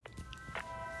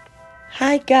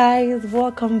Hi guys,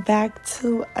 welcome back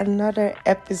to another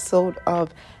episode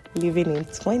of Living in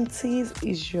 20s.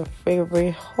 Is your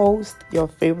favorite host, your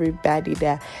favorite baddie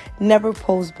that never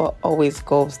posts but always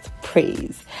goes to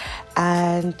praise.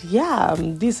 And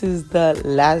this is the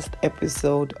last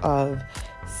episode of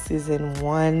season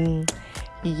 1.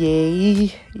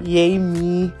 Yay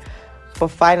me for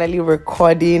finally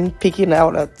recording, picking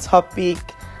out a topic.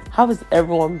 How has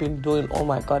everyone been doing? Oh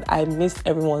my God, I miss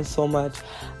everyone so much.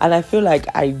 And I feel like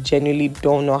I genuinely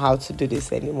don't know how to do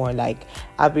this anymore. Like,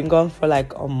 I've been gone for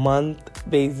like a month,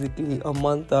 basically. A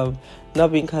month of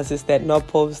not being consistent, not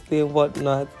posting,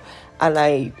 whatnot. And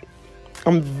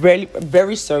I'm very,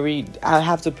 very sorry. I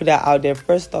have to put that out there.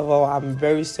 First of all, I'm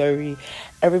very sorry.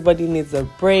 Everybody needs a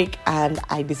break, and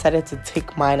I decided to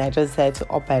take mine. I just had to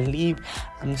up and leave.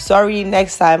 I'm sorry.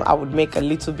 Next time, I would make a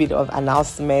little bit of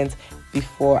announcement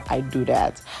before I do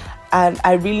that. And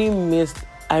I really miss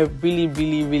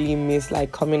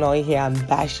like coming on here and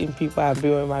bashing people and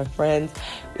being with my friends.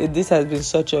 This has been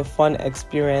such a fun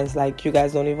experience. Like, you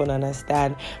guys don't even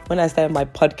understand. When I started my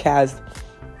podcast,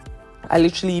 I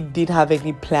literally didn't have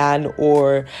any plan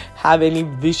or have any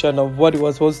vision of what it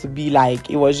was supposed to be like.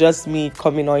 It was just me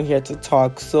coming on here to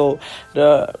talk. So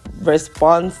the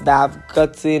response that I've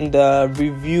gotten, the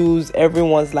reviews,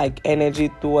 everyone's like energy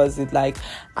towards it, like,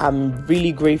 I'm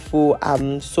really grateful.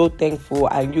 I'm so thankful,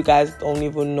 and you guys don't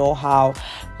even know how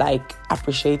like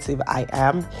appreciative I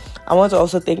am. I want to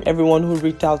also thank everyone who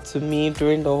reached out to me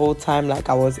during the whole time like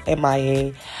I was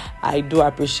MIA. I do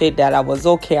appreciate that. I was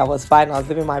okay. I was fine. I was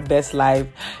living my best life.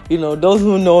 You know, those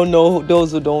who know.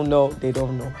 Those who don't know, they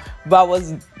don't know. But I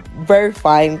was very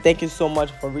fine. Thank you so much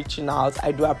for reaching out.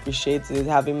 I do appreciate it,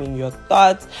 having me in your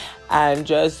thoughts, and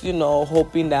just,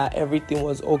 hoping that everything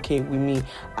was okay with me.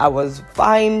 I was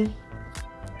fine.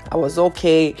 I was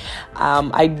okay.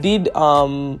 I did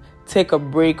take a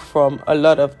break from a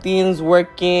lot of things,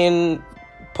 working,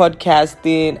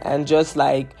 podcasting, and just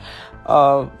like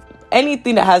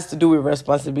anything that has to do with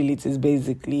responsibilities.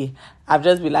 Basically, I've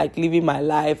just been like living my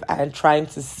life and trying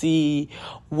to see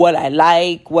what I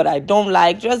like, what I don't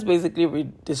like, just basically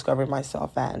rediscovering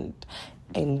myself and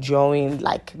enjoying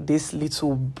like this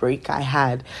little break I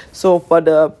had. So for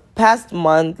the past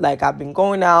month, like, I've been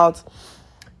going out,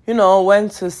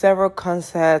 went to several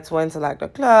concerts, went to like the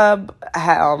club,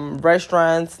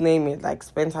 restaurants, name it, like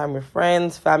spend time with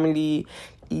friends, family,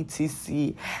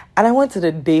 etc. And I went to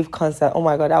the Dave concert. Oh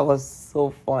my God, that was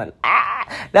so fun.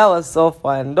 That was so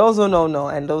fun. Those who know,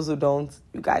 and those who don't,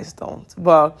 you guys don't.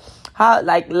 But how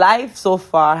like life so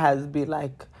far has been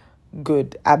like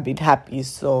good. I've been happy.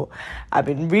 So I've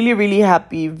been really, really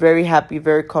happy,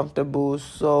 very comfortable.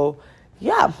 So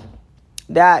yeah.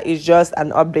 That is just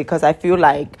an update, because I feel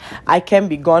like I can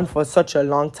be gone for such a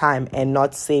long time and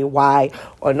not say why,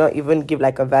 or not even give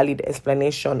like a valid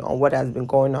explanation on what has been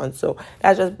going on. So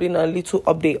that's just been a little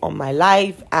update on my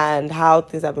life and how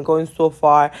things have been going so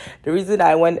far. The reason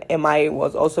I went MIA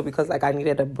was also because like I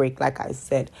needed a break. Like I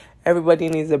said, everybody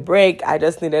needs a break. I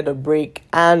just needed a break,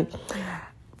 and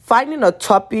finding a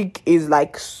topic is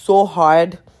like so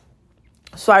hard.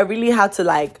 So I really had to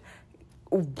like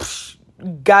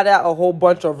gather a whole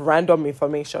bunch of random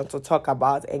information to talk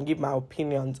about and give my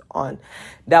opinions on.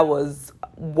 That was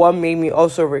what made me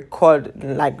also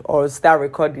start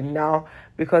recording now,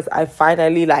 because I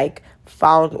finally like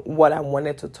found what I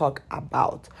wanted to talk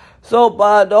about. So,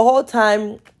 but the whole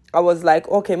time I was like,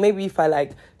 okay, maybe if I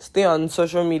like stay on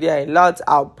social media a lot,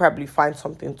 I'll probably find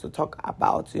something to talk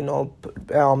about,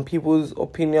 people's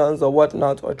opinions or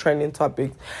whatnot, or trending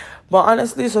topics. But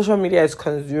honestly, social media is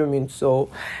consuming.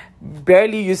 So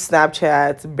barely use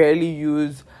Snapchat, barely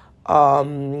use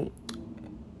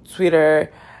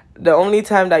Twitter. The only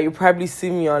time that you probably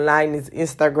see me online is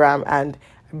Instagram, and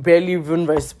barely even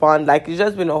respond. Like, it's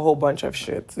just been a whole bunch of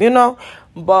shit,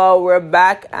 But we're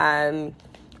back, and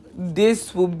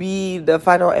this will be the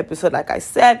final episode, like I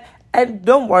said. And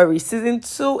don't worry, season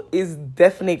 2 is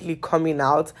definitely coming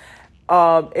out.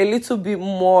 A little bit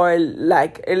more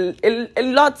like a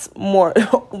lot more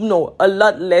no, a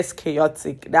lot less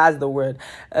chaotic. That's the word.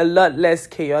 A lot less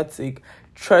chaotic.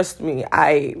 Trust me,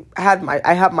 I have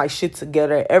my shit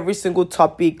together. Every single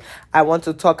topic I want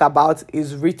to talk about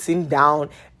is written down.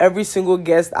 Every single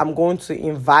guest I'm going to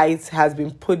invite has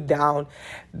been put down.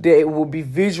 There will be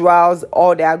visuals,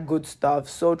 all that good stuff.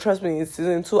 So trust me, in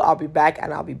season 2, I'll be back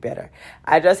and I'll be better.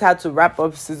 I just had to wrap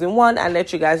up season 1 and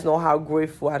let you guys know how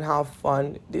grateful and how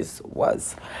fun this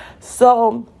was.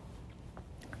 So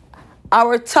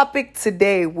our topic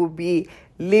today will be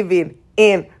living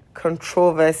in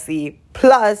controversy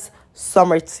plus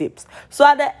summer tips. So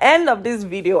at the end of this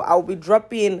video, I'll be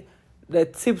dropping the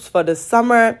tips for the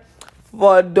summer,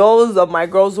 For those of my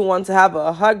girls who want to have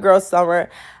a hot girl summer,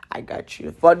 I got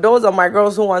you. For those of my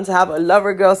girls who want to have a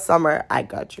lover girl summer, I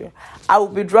got you. I will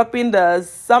be dropping the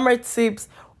summer tips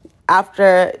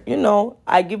after,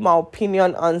 I give my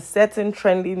opinion on certain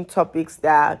trending topics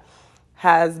that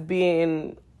has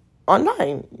been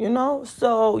online,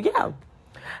 So, yeah.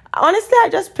 Honestly, I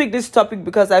just picked this topic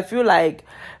because I feel like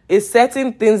it's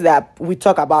certain things that we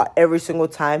talk about every single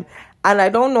time. And I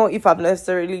don't know if I've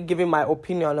necessarily given my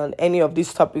opinion on any of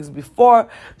these topics before.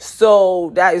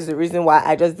 So that is the reason why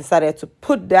I just decided to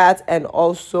put that and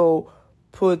also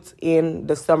put in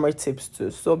the summer tips too.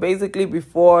 So basically,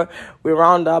 before we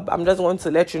round up, I'm just going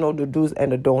to let you know the do's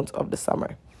and the don'ts of the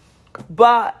summer.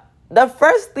 But the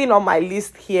first thing on my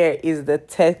list here is the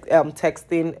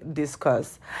texting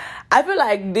discourse. I feel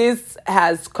like this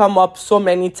has come up so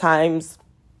many times.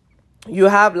 You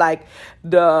have like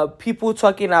the people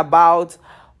talking about,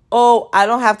 oh, I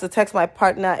don't have to text my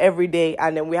partner every day.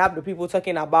 And then we have the people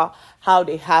talking about how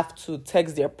they have to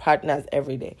text their partners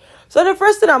every day. So the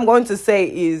first thing I'm going to say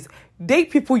is date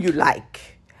people you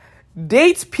like.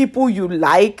 Date people you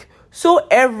like. So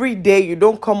every day you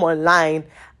don't come online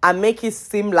and make it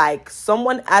seem like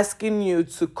someone asking you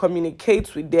to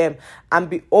communicate with them and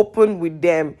be open with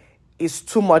them is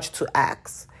too much to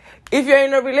ask. If you're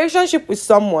in a relationship with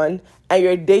someone and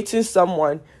you're dating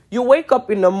someone, you wake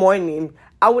up in the morning,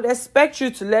 I would expect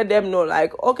you to let them know,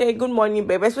 like, okay, good morning,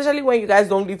 babe. Especially when you guys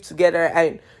don't live together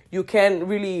and you can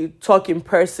really talk in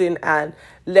person and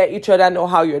let each other know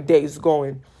how your day is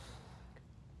going.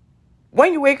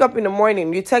 When you wake up in the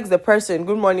morning, you text the person,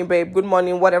 good morning, babe, good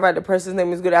morning, whatever the person's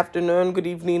name is, good afternoon, good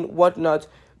evening, whatnot.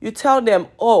 You tell them,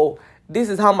 oh, this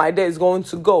is how my day is going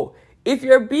to go. If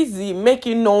you're busy, make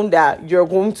it known that you're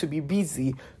going to be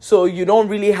busy. So you don't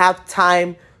really have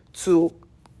time to,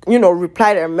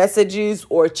 reply their messages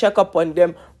or check up on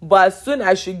them. But as soon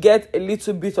as you get a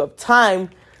little bit of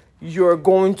time, you're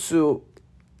going to,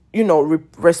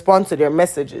 respond to their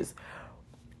messages.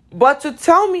 But to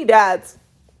tell me that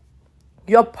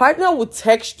your partner would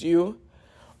text you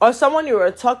or someone you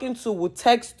were talking to would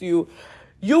text you,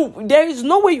 there is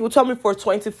no way you will tell me for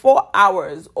 24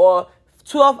 hours or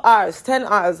 12 hours, 10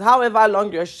 hours, however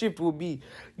long your shift will be.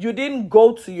 You didn't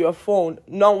go to your phone,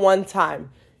 not one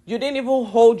time. You didn't even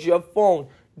hold your phone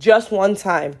just one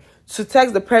time to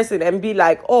text the person and be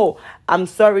like, oh, I'm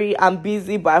sorry, I'm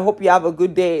busy, but I hope you have a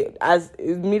good day. As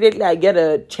immediately I get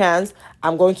a chance,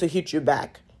 I'm going to hit you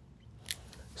back.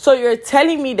 So you're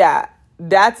telling me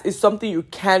that is something you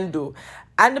can do.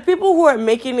 And the people who are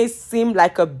making it seem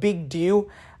like a big deal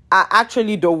are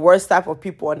actually the worst type of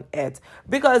people on earth.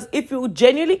 Because if you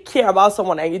genuinely care about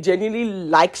someone and you genuinely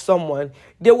like someone,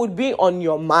 they would be on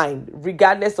your mind,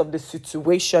 regardless of the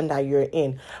situation that you're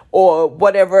in or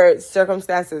whatever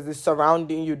circumstances is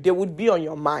surrounding you, they would be on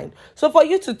your mind. So for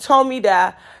you to tell me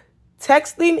that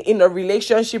texting in a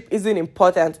relationship isn't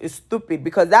important is stupid,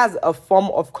 because that's a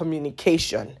form of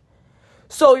communication.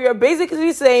 So you're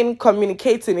basically saying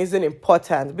communicating isn't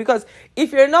important, because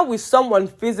if you're not with someone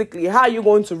physically, how are you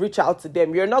going to reach out to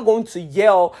them? You're not going to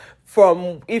yell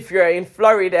from if you're in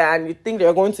Florida and you think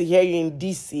they're going to hear you in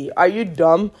DC. Are you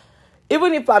dumb?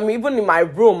 Even if I'm even in my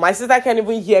room, my sister can't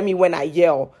even hear me when I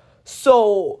yell.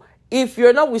 So if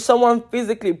you're not with someone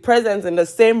physically present in the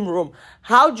same room,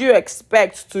 how do you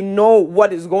expect to know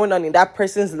what is going on in that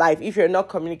person's life if you're not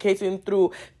communicating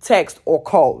through text or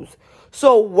calls?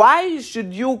 So why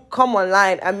should you come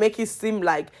online and make it seem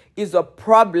like it's a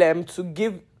problem to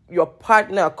give your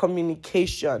partner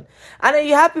communication? And then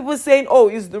you have people saying, oh,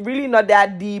 it's really not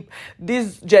that deep.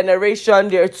 This generation,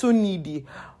 they're too needy.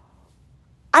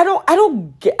 I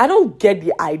don't get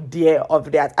the idea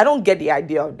of that. I don't get the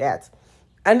idea of that.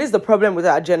 And this is the problem with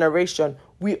our generation.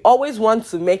 We always want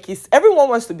to make it, everyone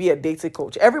wants to be a dating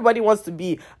coach. Everybody wants to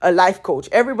be a life coach.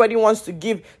 Everybody wants to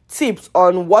give tips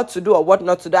on what to do or what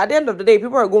not to do. At the end of the day,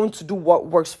 people are going to do what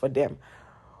works for them.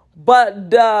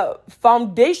 But the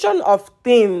foundation of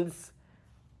things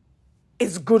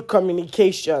is good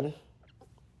communication.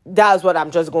 That's what I'm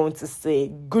just going to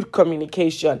say. Good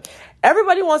communication.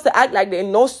 Everybody wants to act like they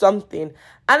know something.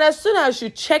 And as soon as you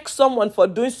check someone for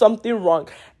doing something wrong,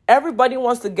 everybody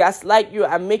wants to gaslight you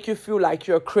and make you feel like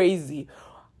you're crazy.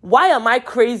 Why am I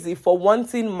crazy for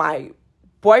wanting my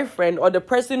boyfriend or the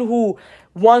person who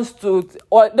wants to,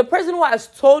 or the person who has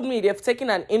told me they've taken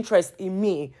an interest in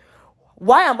me?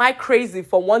 Why am I crazy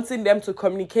for wanting them to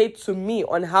communicate to me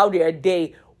on how their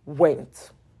day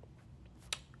went?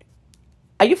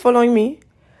 Are you following me?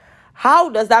 How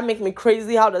does that make me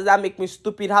crazy? How does that make me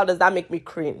stupid? How does that make me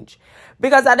cringe?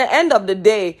 Because at the end of the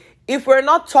day, if we're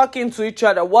not talking to each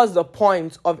other, what's the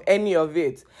point of any of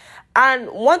it? And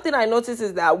one thing I noticed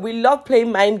is that we love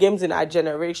playing mind games in our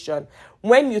generation.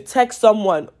 When you text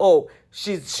someone, oh,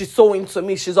 she's so into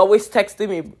me, she's always texting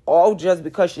me, all just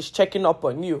because she's checking up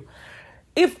on you.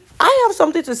 If I have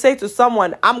something to say to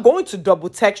someone, I'm going to double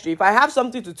text you. If I have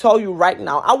something to tell you right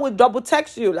now, I will double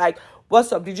text you like,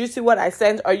 what's up? Did you see what I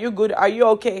sent? Are you good? Are you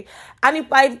okay? And if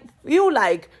I feel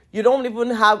like you don't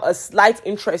even have a slight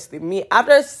interest in me,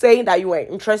 after saying that you were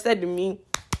interested in me,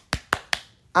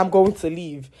 I'm going to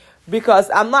leave. Because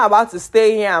I'm not about to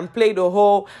stay here and play the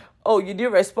whole, oh, you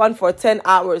didn't respond for 10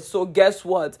 hours, so guess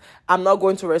what? I'm not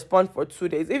going to respond for 2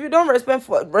 days. If you don't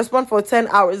respond for 10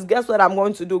 hours, guess what I'm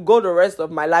going to do? Go the rest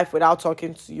of my life without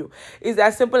talking to you. It's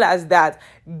as simple as that.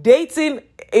 Dating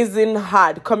isn't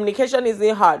hard. Communication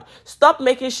isn't hard. Stop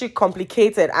making shit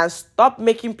complicated and stop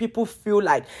making people feel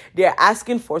like they're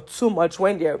asking for too much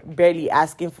when they're barely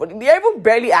asking for it. They're even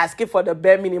barely asking for the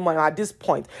bare minimum at this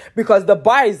point, because the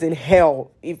bar is in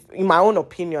hell. If, in my own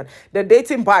opinion, the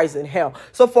dating bar is in hell.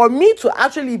 So for me to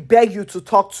actually beg you to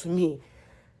talk to me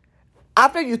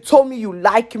after you told me you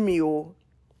like me,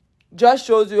 just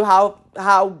shows you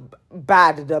how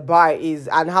bad the bar is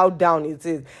and how down it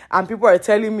is. And people are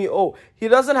telling me, oh, he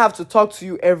doesn't have to talk to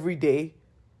you every day.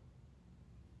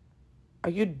 Are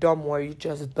you dumb or are you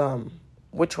just dumb?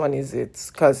 Which one is it?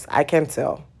 Because I can't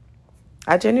tell.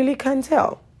 I genuinely can't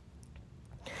tell.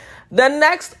 The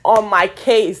next on my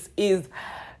case is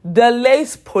the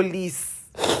lace police.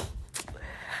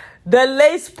 The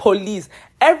lace police.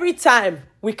 Every time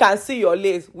we can see your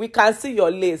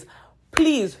lace,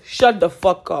 please shut the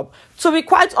fuck up. To be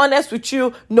quite honest with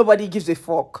you, nobody gives a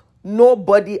fuck.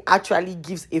 Nobody actually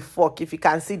gives a fuck if you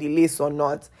can see the lace or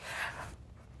not.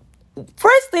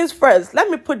 First things first, let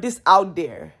me put this out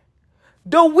there.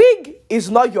 The wig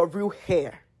is not your real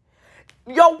hair.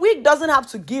 Your wig doesn't have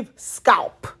to give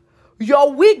scalp.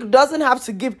 Your wig doesn't have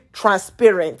to give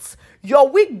transparent. Your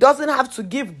wig doesn't have to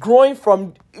give growing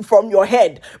from your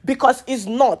head, because it's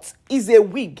not. It's a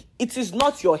wig. It is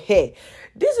not your hair.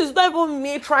 This is not even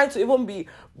me trying to even be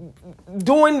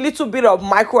doing little bit of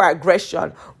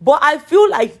microaggression. But I feel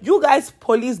like you guys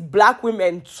police black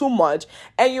women too much,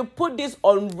 and you put this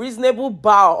unreasonable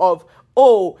bar of,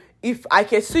 oh, if I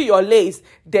can see your lace,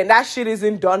 then that shit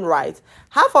isn't done right.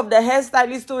 Half of the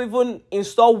hairstylists don't even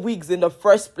install wigs in the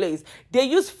first place. They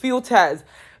use filters.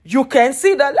 You can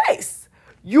see the lace.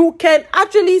 You can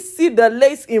actually see the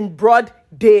lace in broad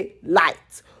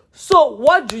daylight. So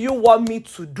what do you want me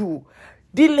to do?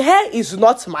 The hair is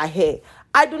not my hair.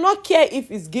 I do not care if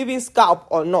it's giving scalp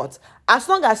or not, as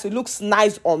long as it looks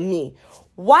nice on me.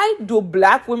 Why do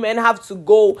black women have to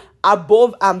go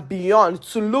above and beyond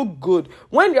to look good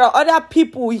when there are other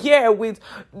people here with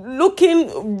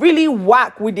looking really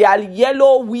whack with their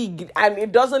yellow wig and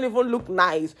it doesn't even look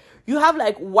nice? You have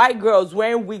like white girls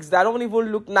wearing wigs that don't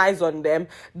even look nice on them.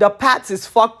 The pat is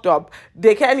fucked up.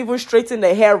 They can't even straighten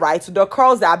the hair right. The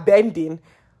curls are bending,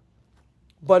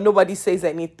 but nobody says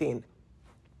anything.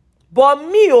 But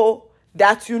me,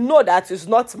 that you know that is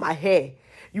not my hair.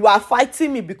 You are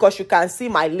fighting me because you can see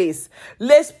my lace.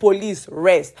 Lace police,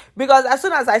 rest. Because as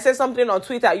soon as I say something on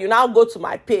Twitter, you now go to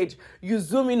my page, you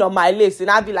zoom in on my lace,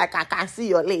 and I'll be like, I can see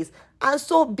your lace. And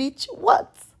so, bitch,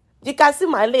 what? You can see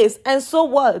my lace, and so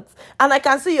what? And I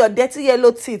can see your dirty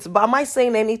yellow teeth, but am I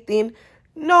saying anything?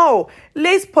 No.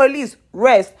 Lace police,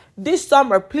 rest. This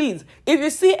summer, please, if you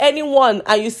see anyone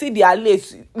and you see their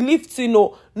lace lifting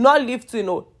or not lifting,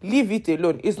 leave it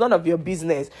alone. It's none of your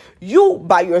business. You,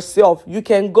 by yourself, you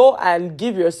can go and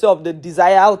give yourself the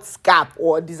desired scalp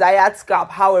or desired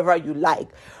scalp, however you like.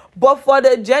 But for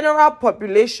the general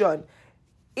population,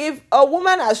 if a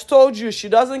woman has told you she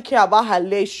doesn't care about her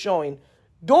lace showing,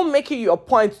 don't make it your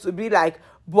point to be like,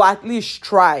 but at least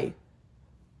try.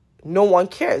 No one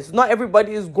cares. Not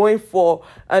everybody is going for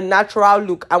a natural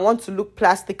look. I want to look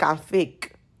plastic and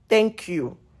fake. Thank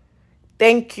you.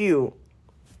 Thank you.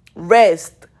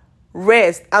 Rest.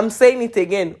 Rest. I'm saying it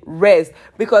again. Rest.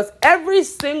 Because every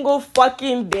single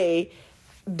fucking day,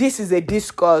 this is a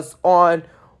discourse on,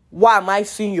 why am I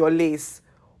seeing your lace?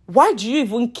 Why do you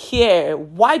even care?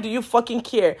 Why do you fucking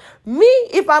care? Me,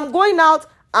 if I'm going out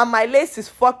and my lace is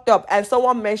fucked up and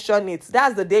someone mentioned it,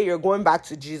 that's the day you're going back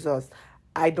to Jesus.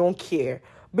 I don't care.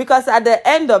 Because at the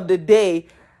end of the day,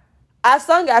 as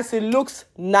long as it looks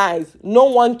nice, no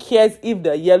one cares if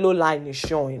the yellow line is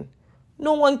showing.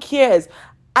 No one cares.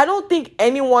 I don't think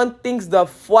anyone thinks the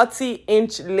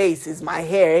 40-inch lace is my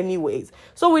hair anyways.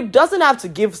 So it doesn't have to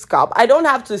give scalp. I don't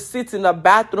have to sit in the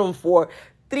bathroom for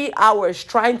 3 hours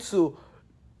trying to,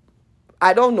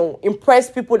 impress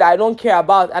people that I don't care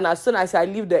about. And as soon as I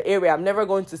leave the area, I'm never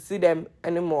going to see them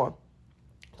anymore.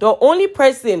 The only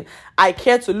person I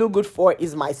care to look good for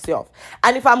is myself.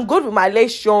 And if I'm good with my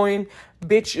legs showing,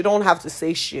 bitch, you don't have to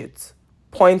say shit.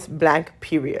 Point blank,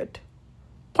 period.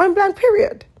 Point blank,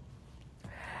 period.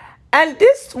 And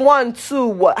this one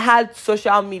too had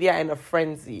social media in a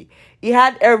frenzy. He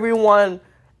had everyone.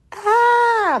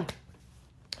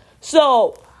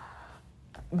 So,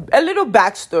 a little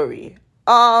backstory.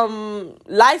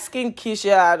 Light-skinned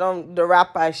Keisha, the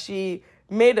rapper, she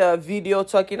made a video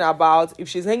talking about if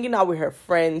she's hanging out with her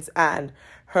friends and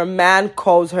her man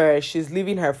calls her, she's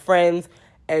leaving her friends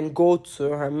and go to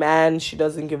her man. She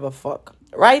doesn't give a fuck,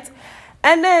 right?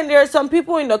 And then there are some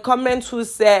people in the comments who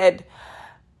said,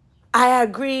 I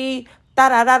agree,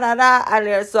 da-da-da-da-da. And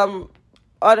there are some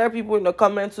other people in the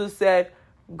comments who said,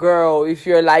 girl, if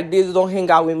you're like this, don't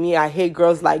hang out with me. I hate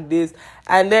girls like this.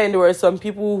 And then there were some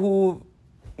people who,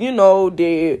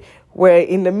 they were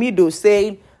in the middle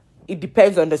saying it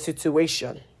depends on the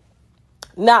situation.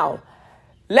 Now,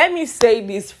 let me say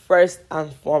this first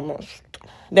and foremost.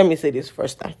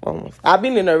 I've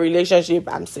been in a relationship.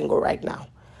 I'm single right now.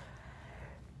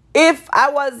 If I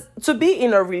was to be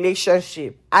in a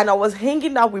relationship and I was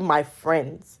hanging out with my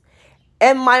friends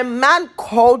and my man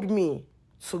called me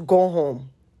to go home,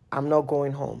 I'm not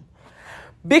going home.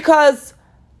 Because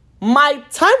my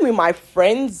time with my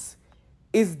friends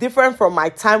is different from my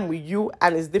time with you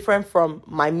and is different from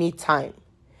my me time.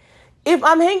 If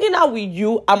I'm hanging out with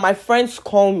you and my friends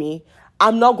call me,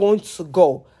 I'm not going to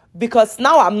go because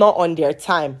now I'm not on their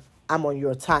time. I'm on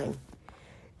your time.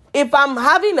 If I'm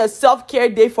having a self-care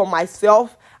day for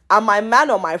myself and my man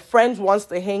or my friends wants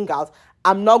to hang out,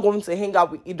 I'm not going to hang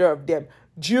out with either of them.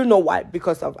 Do you know why?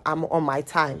 Because I'm on my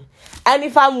time. And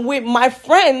if I'm with my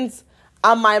friends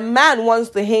and my man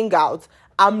wants to hang out,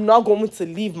 I'm not going to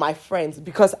leave my friends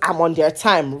because I'm on their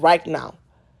time right now.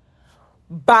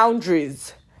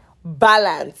 Boundaries,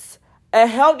 balance. A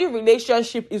healthy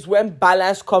relationship is when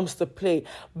balance comes to play.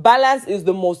 Balance is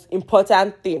the most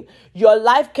important thing. Your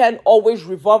life can always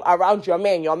revolve around your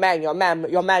man.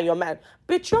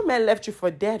 Bitch, your man left you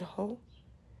for dead, ho.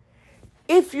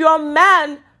 If your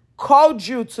man called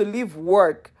you to leave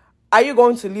work, are you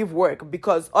going to leave work?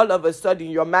 Because all of a sudden,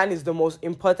 your man is the most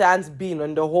important being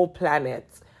on the whole planet.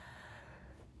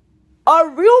 A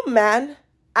real man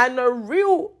and a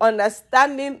real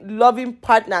understanding, loving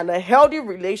partner and a healthy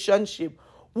relationship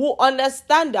will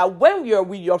understand that when you're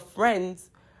with your friends,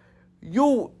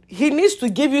 he needs to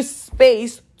give you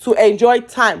space to enjoy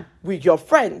time with your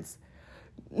friends.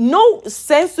 No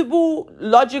sensible,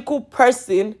 logical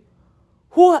person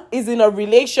who is in a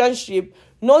relationship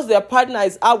knows their partner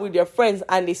is out with their friends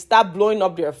and they start blowing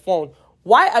up their phone.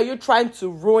 Why are you trying to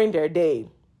ruin their day?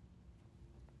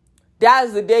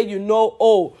 That's the day you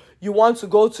want to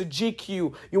go to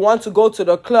GQ, you want to go to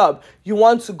the club, you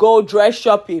want to go dress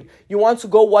shopping, you want to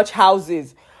go watch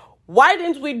houses. Why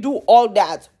didn't we do all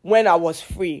that when I was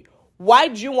free? Why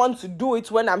do you want to do it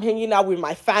when I'm hanging out with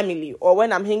my family or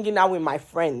when I'm hanging out with my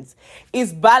friends?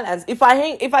 It's balance. If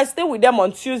I stay with them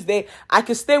on Tuesday, I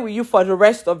can stay with you for the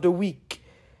rest of the week.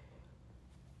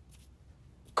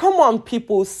 Come on,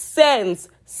 people. Sense.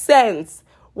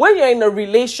 When you're in a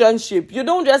relationship, you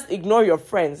don't just ignore your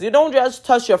friends. You don't just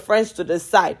toss your friends to the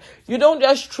side. You don't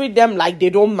just treat them like they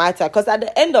don't matter. Because at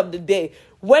the end of the day,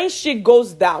 when shit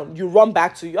goes down, you run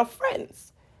back to your friends.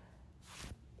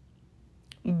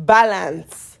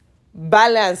 Balance,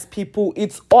 people.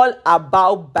 It's all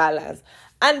about balance.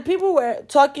 And people were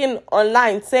talking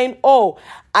online saying,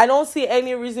 I don't see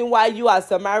any reason why you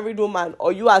as a married woman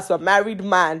or you as a married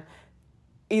man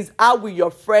is out with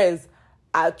your friends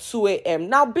at 2 a.m.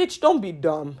 Now, bitch, don't be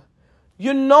dumb.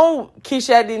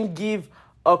 Keisha didn't give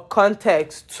a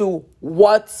context to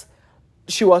what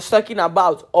she was talking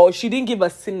about, or she didn't give a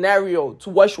scenario to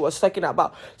what she was talking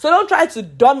about. So don't try to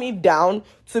dumb it down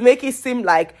to make it seem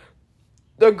like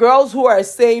the girls who are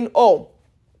saying,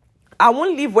 I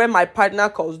won't leave when my partner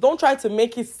calls. Don't try to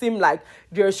make it seem like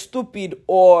they're stupid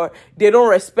or they don't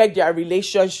respect their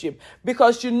relationship,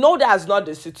 because that's not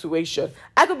the situation.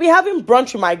 I could be having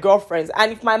brunch with my girlfriends,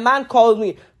 and if my man calls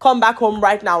me, come back home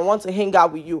right now, I want to hang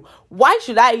out with you. Why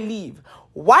should I leave?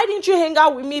 Why didn't you hang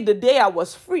out with me the day I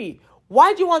was free?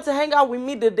 Why do you want to hang out with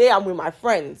me the day I'm with my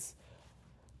friends?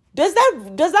 Does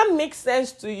that make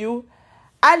sense to you?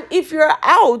 And if you're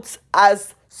out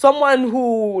as someone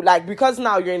who, because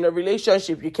now you're in a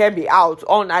relationship, you can't be out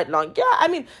all night long.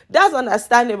 Yeah, that's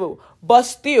understandable. But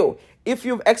still, if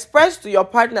you've expressed to your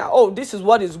partner, this is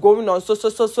what is going on,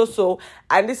 so,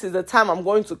 and this is the time I'm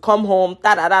going to come home,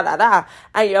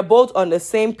 and you're both on the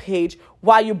same page,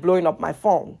 why are you blowing up my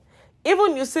phone?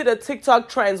 Even you see the TikTok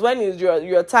trends, when is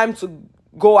your time to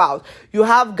go out. You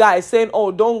have guys saying,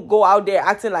 oh, don't go out there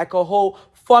acting like a hoe.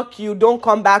 Fuck you. Don't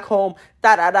come back home.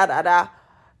 Da da da da da.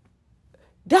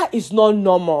 That is not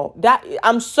normal.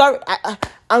 I'm sorry.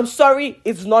 I'm sorry.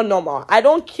 It's not normal. I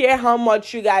don't care how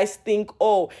much you guys think,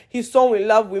 oh, he's so in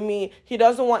love with me. He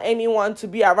doesn't want anyone to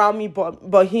be around me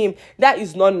but him. That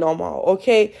is not normal,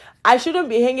 okay? I shouldn't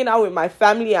be hanging out with my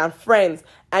family and friends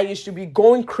and you should be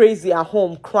going crazy at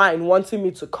home crying, wanting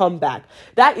me to come back.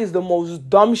 That is the most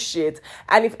dumb shit.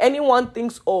 And if anyone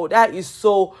thinks, oh, that is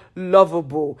so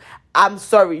lovable, I'm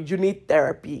sorry. You need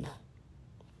therapy.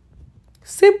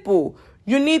 Simple.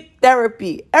 You need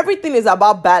therapy. Everything is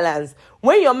about balance.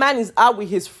 When your man is out with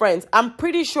his friends, I'm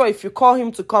pretty sure if you call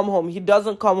him to come home, he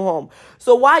doesn't come home.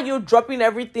 So why are you dropping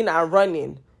everything and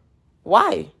running?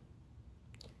 Why?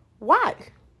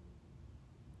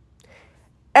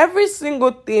 Every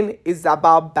single thing is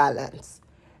about balance.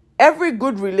 Every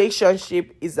good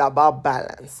relationship is about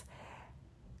balance.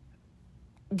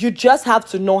 You just have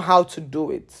to know how to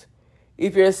do it.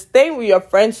 If you're staying with your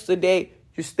friends today,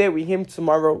 you stay with him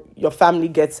tomorrow, your family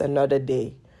gets another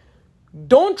day.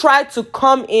 Don't try to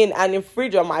come in and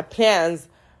infringe on my plans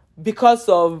because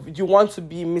of you want to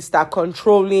be Mr.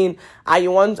 Controlling and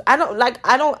you want I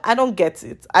don't get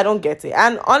it. I don't get it.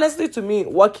 And honestly, to me,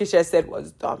 what Keisha said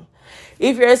was dumb.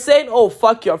 If you're saying, oh,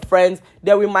 fuck your friends,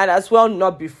 then we might as well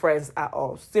not be friends at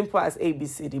all. Simple as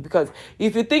ABCD. Because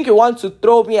if you think you want to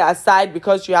throw me aside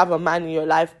because you have a man in your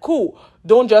life, cool.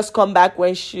 Don't just come back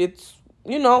when shit,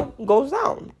 goes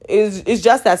down. It's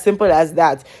just as simple as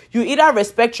that. You either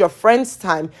respect your friends'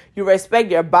 time, you respect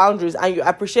their boundaries, and you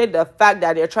appreciate the fact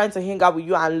that they're trying to hang out with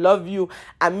you and love you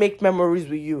and make memories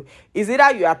with you. It's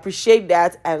either you appreciate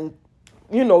that and,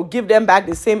 give them back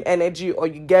the same energy, or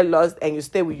you get lost and you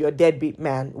stay with your deadbeat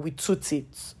man with two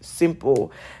teeth.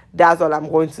 Simple. That's all I'm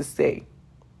going to say.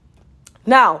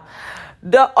 Now,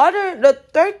 the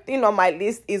third thing on my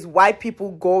list is why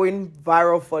people going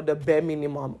viral for the bare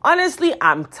minimum. Honestly,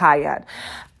 I'm tired.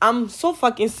 I'm so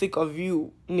fucking sick of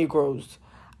you, Negroes.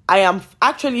 I am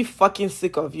actually fucking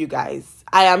sick of you guys.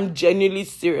 I am genuinely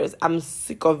serious. I'm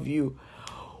sick of you.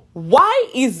 Why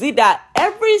is it that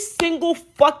every single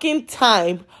fucking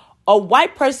time a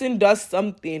white person does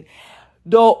something,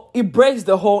 though it breaks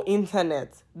the whole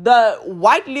internet? The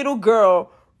white little girl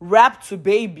rapped to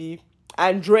Baby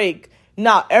and Drake.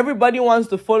 Now, everybody wants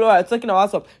to follow her, talking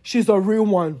about something. She's a real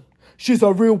one. She's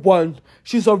a real one.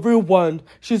 She's a real one.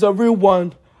 She's a real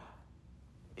one.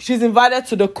 She's invited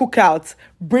to the cookout.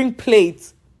 Bring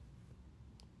plates.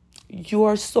 You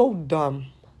are so dumb.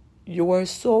 You are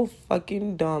so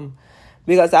fucking dumb.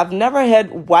 Because I've never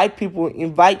heard white people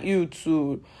invite you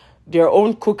to their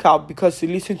own cookout because you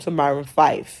listen to Maroon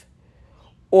 5.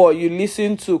 Or you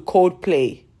listen to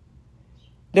Coldplay.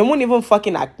 They won't even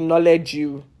fucking acknowledge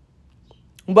you.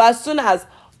 But as soon as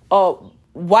a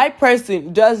white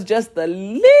person does just a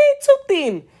little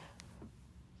thing,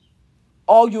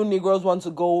 all you Negroes want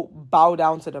to go bow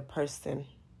down to the person.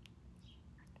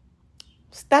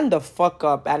 Stand the fuck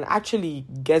up and actually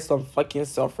get some fucking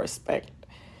self-respect.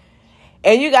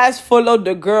 And you guys followed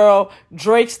the girl.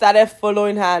 Drake started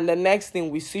following her, and the next thing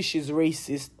we see, she's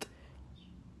racist.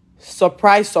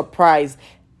 Surprise, surprise.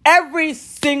 Every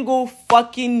single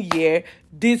fucking year,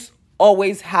 this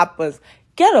always happens.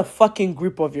 Get a fucking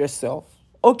grip of yourself,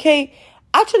 okay?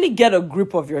 Actually get a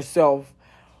grip of yourself.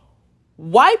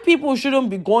 White people shouldn't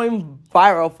be going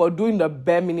viral for doing the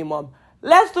bare minimum.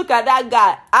 Let's look at that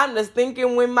guy. I'm the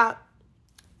stinking woman.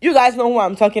 You guys know who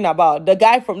I'm talking about. The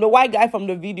white guy from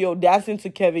the video dancing to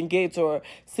Kevin Gates or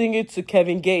singing to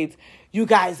Kevin Gates. You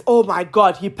guys, oh my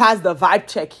God, he passed the vibe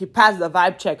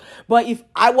check. But if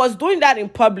I was doing that in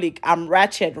public, I'm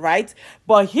ratchet, right?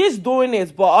 But he's doing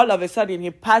it, but all of a sudden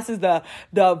he passes the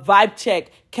vibe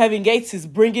check. Kevin Gates is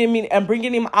bringing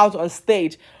him out on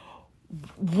stage.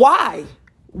 Why?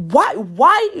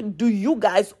 Why do you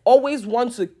guys always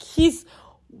want to kiss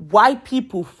white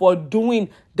people for doing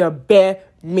the bare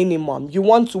minimum? You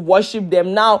want to worship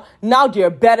them. Now they're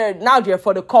better. Now they're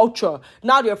for the culture.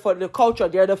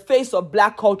 They're the face of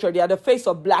black culture. They are the face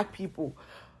of black people.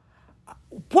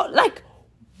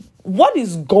 What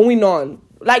is going on?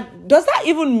 Does that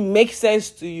even make sense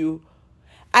to you?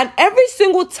 And every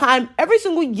single time, every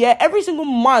single year, every single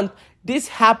month, this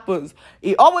happens.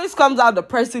 It always comes out the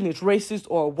person is racist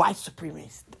or white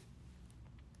supremacist.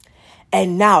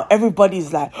 And now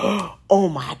everybody's like, oh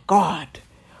my God.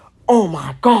 Oh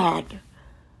my God.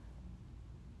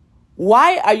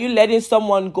 Why are you letting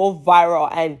someone go viral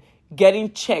and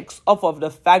getting checks off of the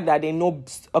fact that they know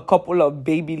a couple of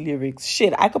Baby lyrics?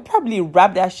 Shit, I could probably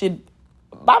rap that shit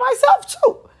by myself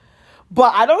too.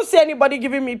 But I don't see anybody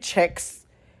giving me checks.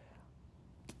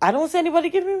 I don't see anybody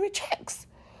giving me checks.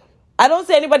 I don't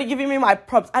see anybody giving me my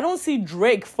props. I don't see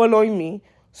Drake following me.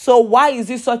 So why is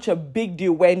it such a big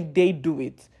deal when they do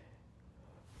it?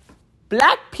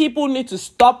 Black people need to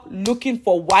stop looking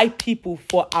for white people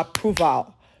for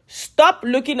approval. Stop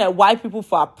looking at white people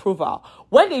for approval.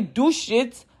 When they do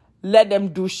shit, let them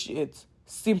do shit.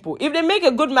 Simple. If they make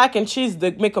a good mac and cheese,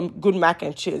 they make a good mac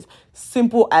and cheese.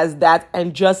 Simple as that,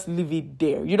 and just leave it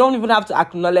there. You don't even have to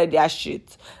acknowledge their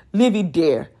shit. Leave it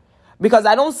there. Because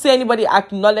I don't see anybody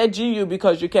acknowledging you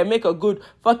because you can make a good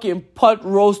fucking pot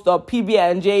roast or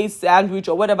PB&J sandwich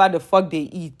or whatever the fuck they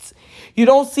eat. You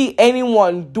don't see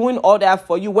anyone doing all that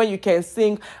for you when you can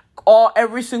sing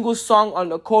every single song on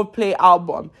the Coldplay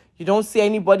album. You don't see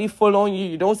anybody following you.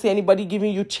 You don't see anybody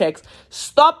giving you checks.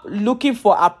 Stop looking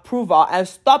for approval and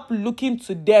stop looking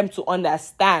to them to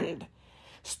understand.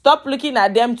 Stop looking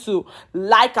at them to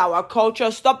like our culture.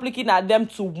 Stop looking at them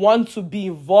to want to be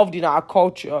involved in our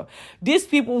culture. These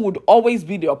people would always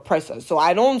be the oppressors. So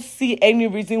I don't see any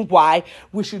reason why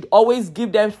we should always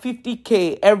give them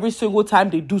 50K every single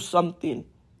time they do something.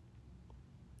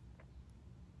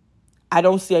 I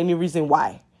don't see any reason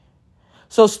why.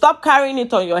 So stop carrying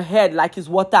it on your head like it's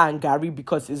water and Gary,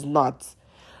 because it's not.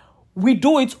 We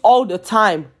do it all the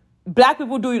time. Black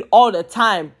people do it all the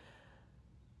time.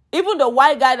 Even the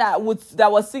white guy that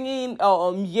was singing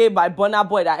Yeah by Burna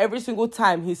Boy, that every single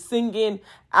time he's singing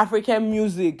African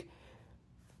music,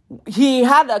 he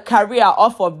had a career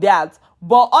off of that.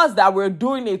 But us that we're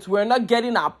doing it, we're not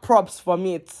getting our props from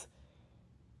it.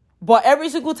 But every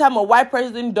single time a white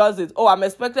person does it, I'm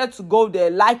expected to go there,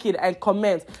 like it, and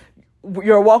comment,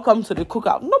 you're welcome to the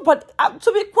cookout. No, but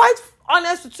to be quite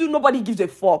honest with you, nobody gives a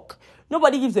fuck.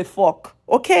 Nobody gives a fuck.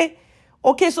 Okay?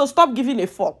 Okay, so stop giving a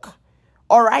fuck.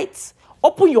 All right?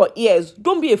 Open your ears.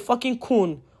 Don't be a fucking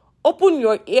coon. Open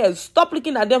your ears. Stop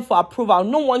looking at them for approval.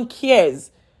 No one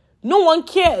cares. No one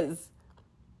cares.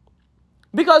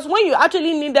 Because when you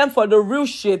actually need them for the real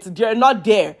shit, they're not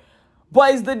there.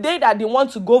 But it's the day that they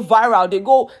want to go viral. They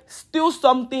go steal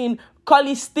something, call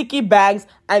it sticky bags,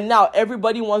 and now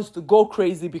everybody wants to go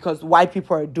crazy because white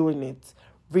people are doing it.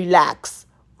 Relax.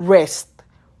 Rest.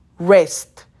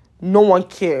 Rest. No one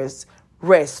cares.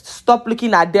 Rest. Stop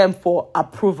looking at them for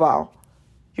approval.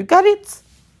 You got it?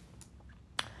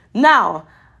 Now,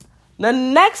 the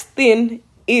next thing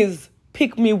is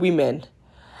pick me women.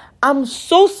 I'm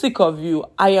so sick of you.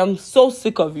 I am so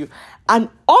sick of you. And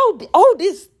all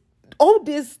these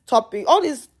topics, all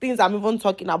these things I'm even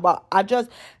talking about are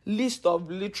just list of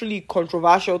literally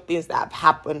controversial things that have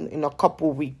happened in a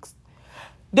couple weeks.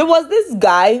 There was this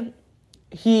guy,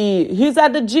 he's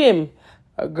at the gym.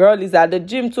 A girl is at the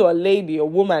gym to a lady, a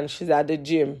woman, she's at the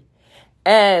gym.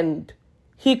 And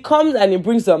he comes and he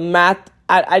brings a mat.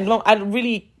 I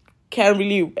really can't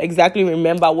really exactly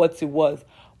remember what it was.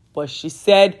 But she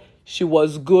said she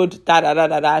was good,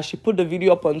 She put the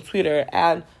video up on Twitter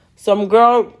and some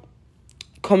girl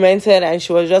commented and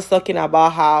she was just talking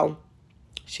about how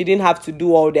she didn't have to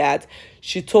do all that.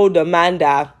 She told the man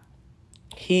that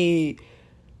she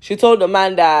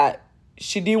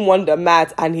didn't want the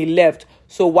mat and he left.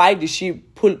 So why did she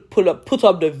put up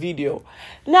the video?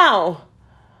 Now,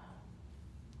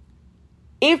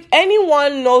 if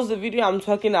anyone knows the video I'm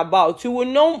talking about, you will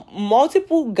know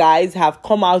multiple guys have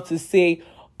come out to say,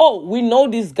 we know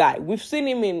this guy. We've seen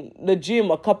him in the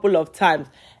gym a couple of times.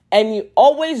 And he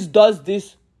always does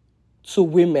this to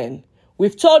women.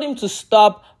 We've told him to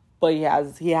stop, but he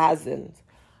hasn't.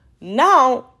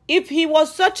 Now, if he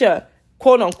was such a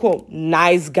quote-unquote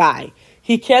nice guy,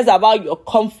 he cares about your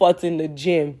comfort in the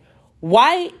gym,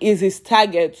 why is his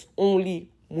target only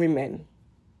women?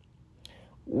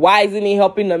 Why isn't he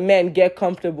helping the men get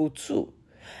comfortable too?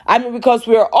 I mean, because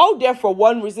we're all there for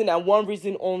one reason and one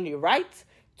reason only, right?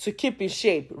 To keep in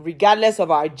shape, regardless of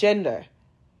our gender.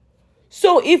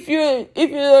 So if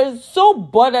you're so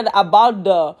bothered about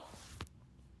the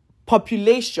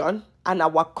population and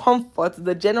our comfort,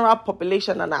 the general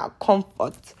population and our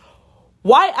comfort,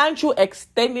 why aren't you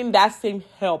extending that same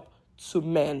help to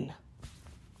men?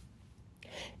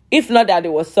 If not that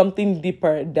there was something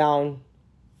deeper down,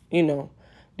 there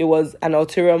was an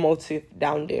ulterior motive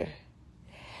down there.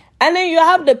 And then you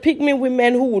have the pick-me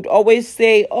women who would always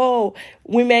say,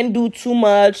 women do too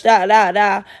much,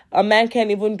 A man can't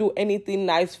even do anything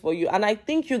nice for you. And I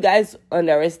think you guys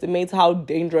underestimate how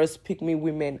dangerous pick-me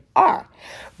women are.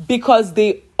 Because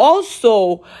they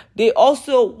also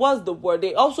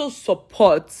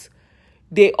support,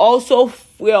 they also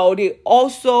fuel,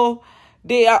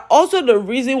 they are also the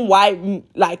reason why,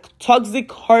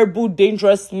 toxic, horrible,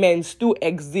 dangerous men still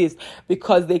exist,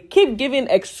 because they keep giving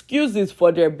excuses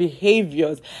for their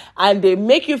behaviors and they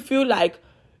make you feel like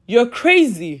You're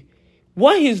crazy.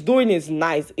 What he's doing is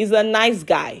nice. He's a nice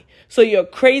guy. So you're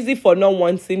crazy for not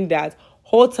wanting that.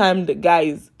 Whole time the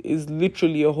guy is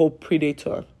literally a whole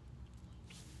predator.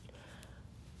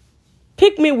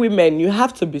 Pick me women, you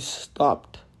have to be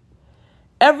stopped.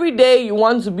 Every day you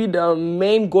want to be the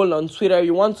main goal on Twitter.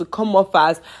 You want to come off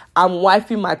as I'm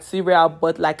wifey material.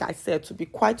 But like I said, to be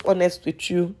quite honest with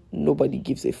you, nobody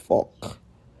gives a fuck.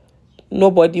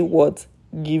 Nobody what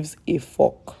gives a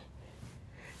fuck.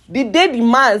 The day the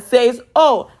man says,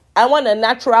 oh, I want a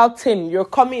natural thing, you're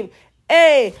coming.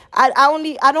 Hey, I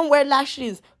don't wear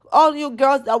lashes. All you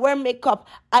girls that wear makeup,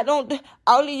 I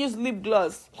only use lip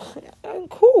gloss.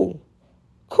 Cool.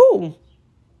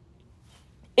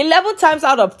 11 times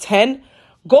out of 10,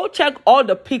 go check all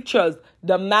the pictures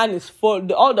the man is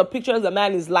all the pictures the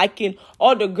man is liking,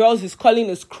 all the girls he's calling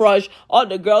his crush, all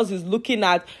the girls he's looking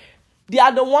at. They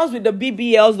are the ones with the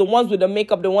BBLs, the ones with the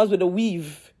makeup, the ones with the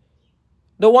weave,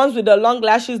 the ones with the long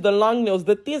lashes, the long nails,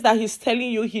 the things that he's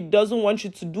telling you he doesn't want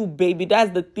you to do, baby.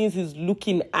 That's the things he's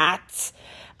looking at.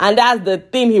 And that's the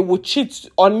thing he will cheat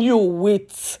on you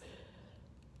with.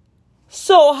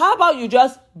 So how about you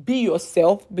just be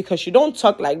yourself, because you don't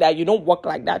talk like that, you don't walk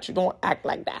like that, you don't act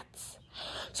like that.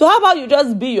 So how about you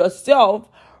just be yourself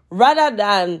rather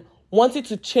than wanting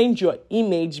to change your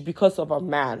image because of a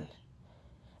man?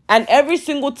 And every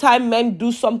single time men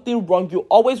do something wrong, you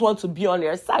always want to be on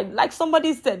their side. Like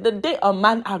somebody said, the day a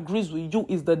man agrees with you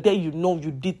is the day you know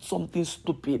you did something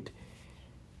stupid.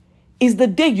 It's the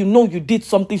day you know you did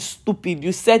something stupid.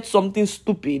 You said something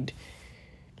stupid.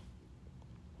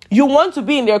 You want to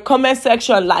be in their comment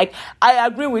section like, I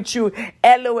agree with you.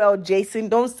 LOL, Jason,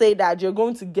 don't say that. You're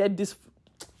going to get this.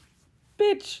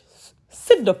 Bitch,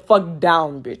 sit the fuck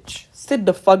down, bitch. Sit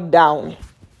the fuck down.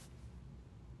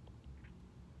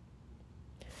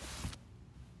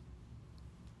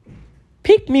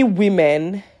 Pick me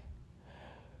women.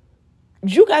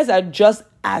 You guys are just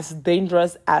as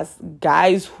dangerous as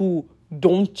guys who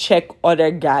don't check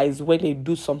other guys when they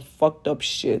do some fucked up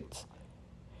shit.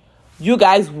 You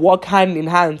guys walk hand in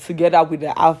hand together with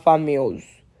the alpha males.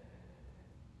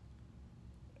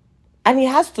 And it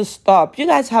has to stop. You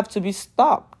guys have to be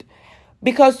stopped.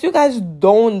 Because you guys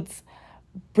don't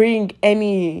bring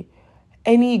any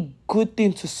good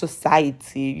thing to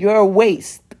society. You're a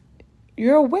waste.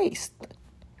 You're a waste.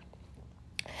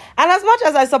 And as much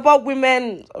as I support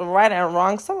women right and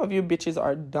wrong, some of you bitches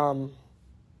are dumb.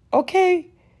 Okay?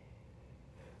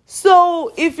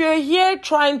 So if you're here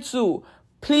trying to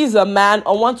please a man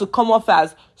or want to come off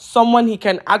as someone he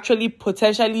can actually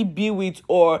potentially be with,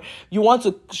 or you want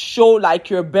to show like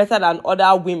you're better than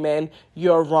other women,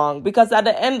 you're wrong. Because at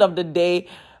the end of the day,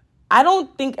 I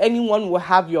don't think anyone will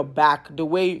have your back the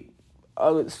way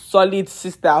a solid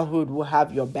sisterhood will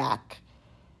have your back.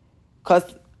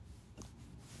 Because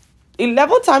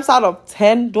 11 times out of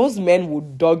 10, those men will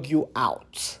dog you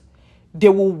out. They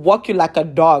will walk you like a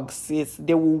dog, sis.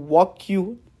 They will walk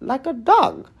you like a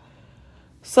dog.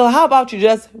 So how about you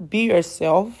just be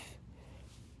yourself?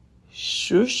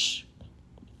 Shush.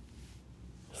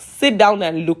 Sit down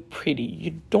and look pretty.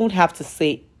 You don't have to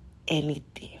say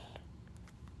anything.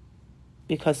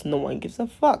 Because no one gives a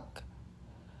fuck.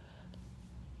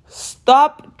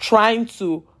 Stop trying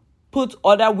to put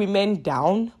other women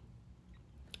down.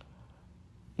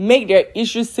 Make their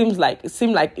issues seem like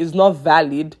it's not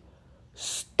valid.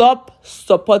 Stop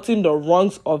supporting the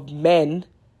wrongs of men.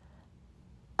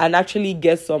 And actually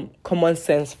get some common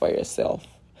sense for yourself.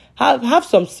 Have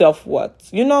some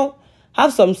self-worth,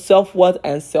 Have some self-worth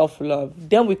and self-love.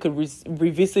 Then we could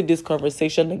revisit this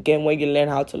conversation again when you learn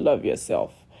how to love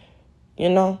yourself.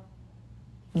 Then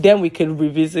we could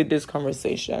revisit this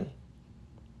conversation.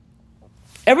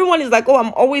 Everyone is like, oh,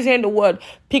 I'm always hearing the word,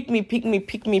 pick me, pick me,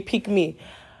 pick me, pick me.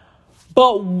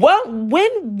 But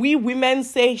when we women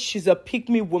say she's a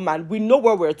pick-me woman, we know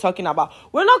what we're talking about.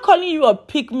 We're not calling you a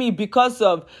pick-me because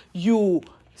of you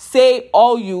say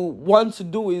all you want to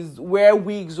do is wear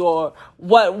wigs or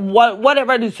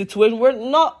whatever the situation. We're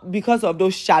not because of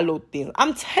those shallow things.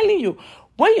 I'm telling you,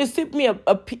 when you see me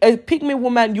a pick-me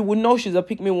woman, you will know she's a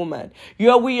pick-me woman.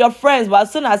 You're with your friends, but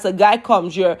as soon as a guy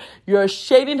comes, you're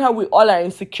shading her with all her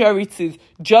insecurities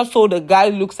just so the guy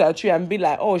looks at you and be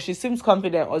like, oh, she seems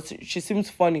confident or she seems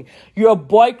funny. You're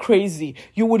boy crazy.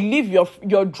 You would leave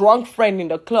your drunk friend in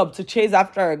the club to chase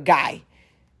after a guy.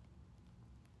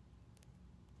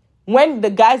 When the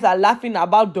guys are laughing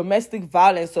about domestic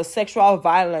violence or sexual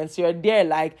violence, you're there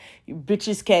like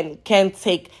bitches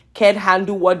can't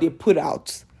handle what they put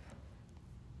out.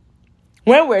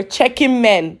 When we're checking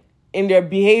men in their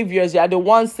behaviors, you're the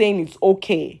one saying it's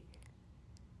okay.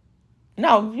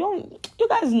 Now, You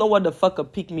guys know what the fuck a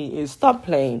pick me is. Stop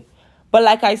playing. But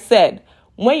like I said,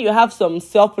 when you have some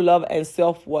self-love and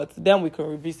self-worth, then we can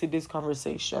revisit this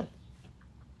conversation.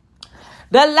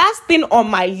 The last thing on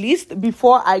my list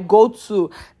before I go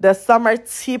to the summer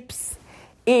tips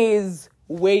is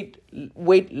weight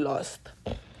loss.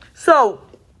 So,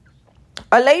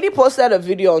 a lady posted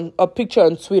a picture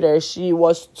on Twitter. She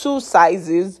was 2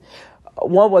 sizes.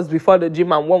 One was before the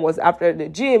gym and one was after the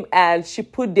gym. And she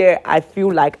put there, I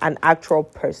feel like an actual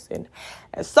person.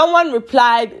 And someone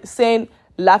replied saying,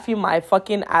 laughing my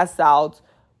fucking ass out.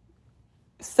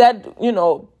 Said,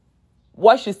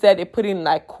 what she said, they put in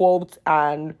like quotes,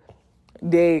 and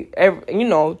the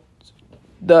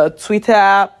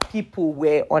Twitter people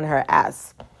were on her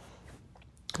ass.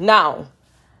 Now,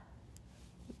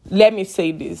 let me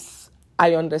say this.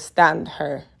 I understand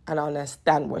her and I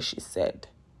understand what she said.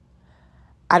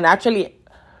 And actually,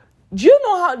 do you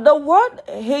know how the world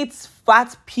hates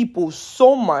fat people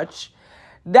so much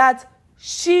that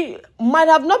she might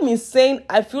have not been saying,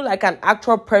 I feel like an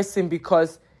actual person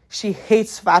because she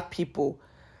hates fat people.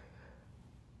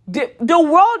 The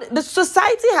world, the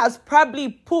society has probably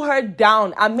put her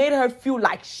down and made her feel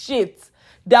like shit.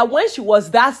 That when she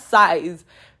was that size,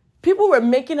 people were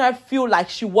making her feel like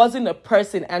she wasn't a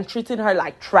person and treating her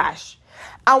like trash.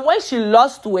 And when she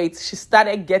lost weight, she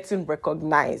started getting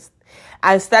recognized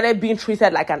and started being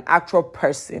treated like an actual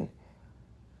person.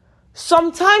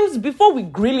 Sometimes before we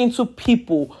grill into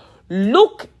people,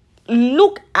 look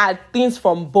at things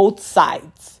from both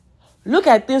sides. Look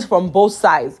at things from both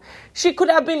sides. She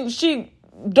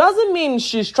doesn't mean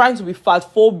she's trying to be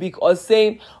fatphobic or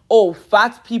saying, oh,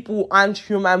 fat people aren't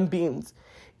human beings.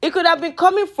 It could have been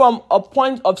coming from a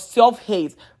point of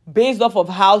self-hate based off of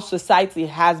how society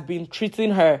has been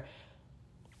treating her.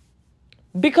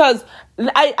 Because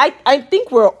I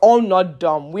think we're all not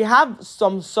dumb. We have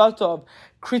some sort of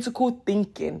critical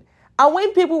thinking. And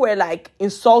when people were like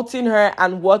insulting her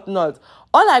and whatnot,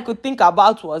 all I could think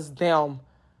about was them.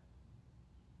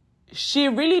 She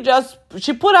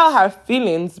put out her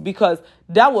feelings because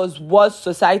that was what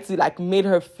society like made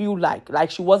her feel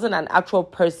like she wasn't an actual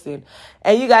person.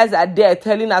 And you guys are there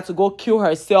telling her to go kill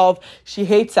herself. She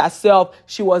hates herself.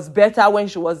 She was better when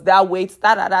she was that weight.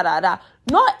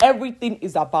 Not everything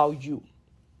is about you.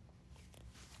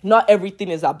 Not everything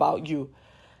is about you.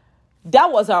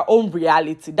 That was her own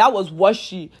reality. That was what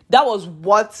she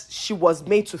was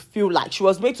made to feel like. She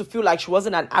was made to feel like she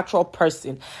wasn't an actual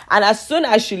person. And as soon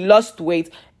as she lost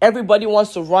weight, everybody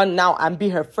wants to run now and be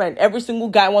her friend. Every single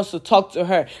guy wants to talk to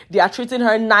her. They are treating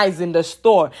her nice in the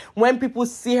store. When people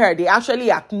see her, they actually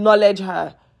acknowledge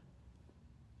her.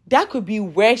 That could be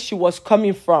where she was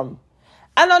coming from.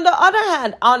 And on the other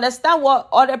hand, I understand what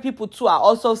other people too are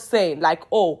also saying. Like,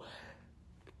 oh,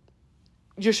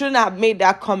 you shouldn't have made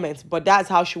that comment, but that's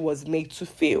how she was made to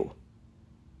feel.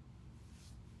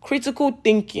 Critical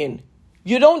thinking.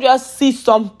 You don't just see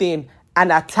something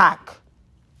and attack.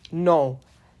 No.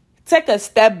 Take a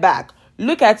step back.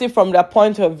 Look at it from their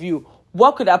point of view.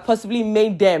 What could have possibly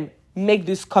made them make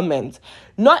this comment?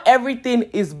 Not everything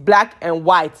is black and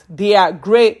white. There are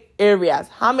gray areas.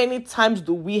 How many times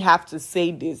do we have to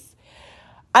say this?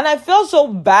 And I felt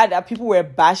so bad that people were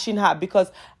bashing her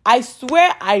because I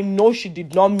swear I know she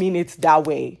did not mean it that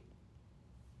way.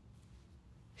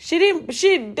 She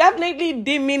definitely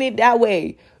didn't mean it that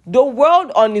way. The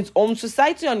world on its own,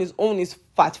 society on its own is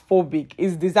fatphobic.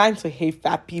 It's designed to hate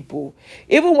fat people.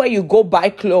 Even when you go buy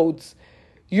clothes,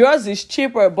 yours is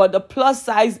cheaper, but the plus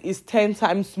size is 10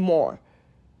 times more.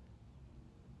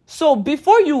 So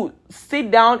before you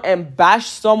sit down and bash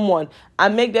someone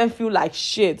and make them feel like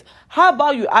shit, how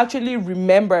about you actually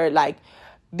remember, like,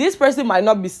 this person might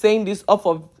not be saying this off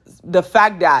of the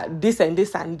fact that this and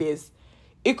this and this.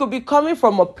 It could be coming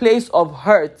from a place of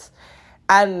hurt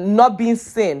and not being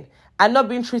seen and not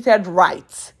being treated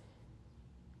right.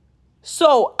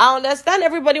 So I understand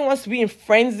everybody wants to be in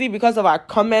frenzy because of our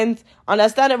comments. I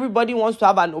understand everybody wants to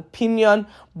have an opinion,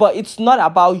 but it's not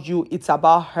about you. It's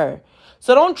about her.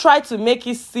 So don't try to make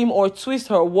it seem or twist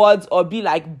her words or be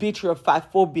like, bitch, you're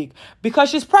fatphobic. Because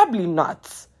she's probably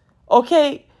not.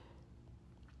 Okay?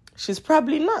 She's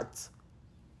probably not.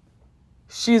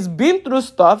 She's been through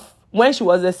stuff. When she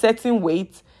was a certain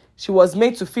weight, she was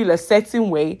made to feel a certain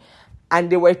way.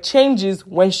 And there were changes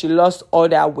when she lost all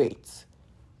that weight.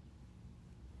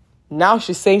 Now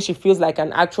she's saying she feels like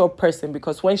an actual person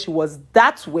because when she was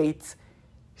that weight,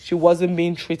 she wasn't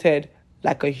being treated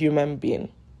like a human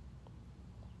being.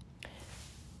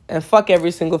 And fuck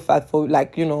every single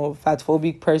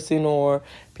fatphobic person or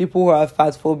people who are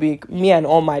fatphobic. Me and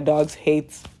all my dogs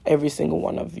hate every single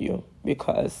one of you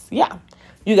because, yeah,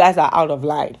 you guys are out of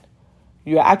line.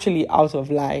 you're actually out of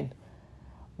line.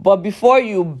 But before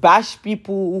you bash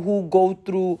people who go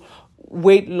through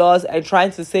weight loss and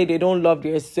trying to say they don't love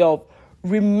themselves,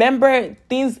 remember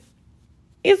things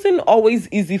isn't always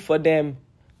easy for them.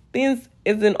 Things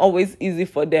isn't always easy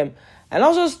for them. And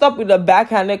also stop with the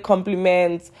backhanded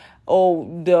compliments.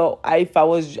 Oh,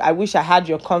 I wish I had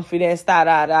your confidence.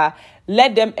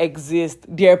 Let them exist.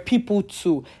 They're people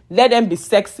too. Let them be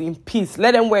sexy in peace.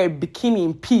 Let them wear a bikini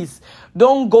in peace.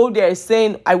 Don't go there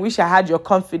saying, I wish I had your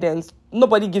confidence.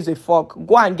 Nobody gives a fuck.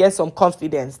 Go and get some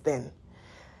confidence then.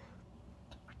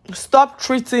 Stop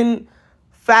treating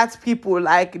fat people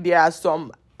like they are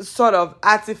some sort of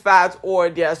artifact or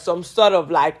they are some sort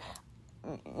of like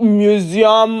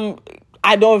museum.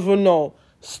 I don't even know.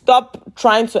 Stop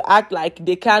trying to act like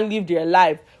they can't live their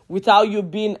life without you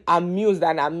being amused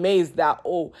and amazed that,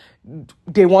 oh,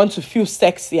 they want to feel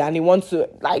sexy and they want to,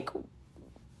 like,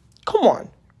 come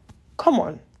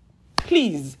on.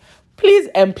 Please.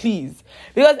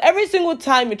 Because every single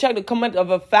time you check the comment of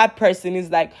a fat person,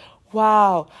 it's like,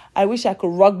 wow, I wish I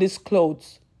could rock these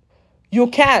clothes. You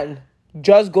can.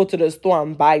 Just go to the store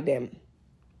and buy them.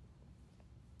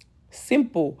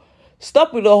 Simple.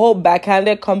 Stop with the whole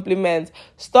backhanded compliments.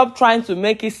 Stop trying to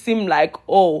make it seem like,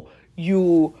 oh,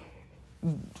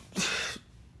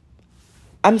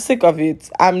 I'm sick of it.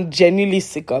 I'm genuinely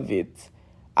sick of it.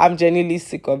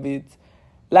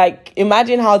 Like,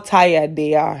 imagine how tired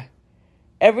they are.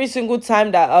 Every single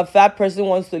time that a fat person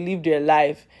wants to live their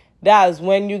life, that's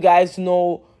when you guys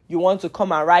know you want to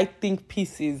come and write think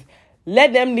pieces.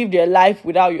 Let them live their life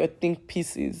without your think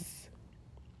pieces.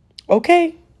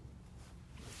 Okay?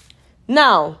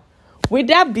 Now, with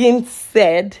that being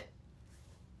said,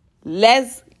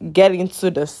 let's get into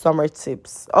the summer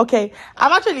tips. Okay?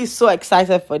 I'm actually so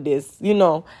excited for this. You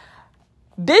know,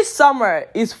 this summer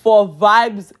is for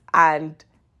vibes and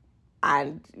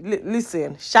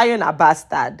listen, Shayo na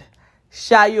bastard.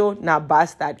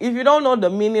 If you don't know the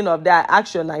meaning of that,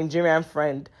 ask your Nigerian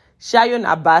friend. Shayo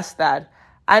na bastard.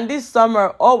 And this summer,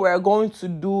 all we're going to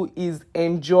do is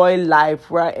enjoy life.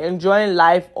 We're enjoying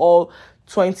life all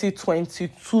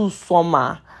 2022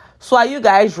 summer. So are you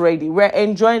guys ready? We're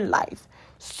enjoying life.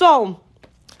 So,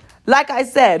 like I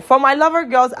said, for my lover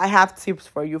girls, I have tips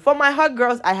for you. For my hot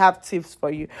girls, I have tips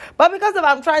for you. But because if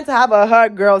I'm trying to have a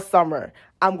hot girl summer,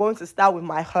 I'm going to start with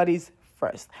my hotties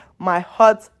first. My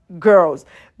hot girls.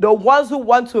 The ones who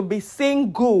want to be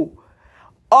single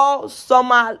all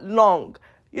summer long.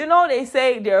 You know, they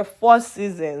say there are 4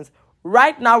 seasons.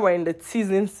 Right now, we're in the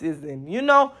teasing season. You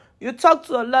know, you talk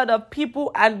to a lot of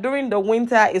people, and during the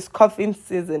winter, it's cuffing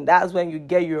season. That's when you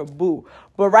get your boo.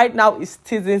 But right now, it's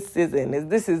teasing season.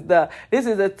 This is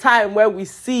the time where we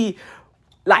see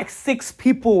like 6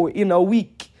 people in a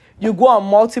week. You go on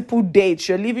multiple dates.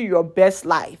 You're living your best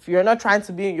life. You're not trying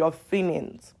to be in your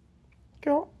feelings.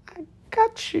 Girl, I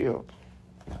got you.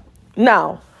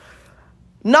 Now,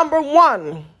 number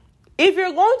 1, if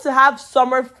you're going to have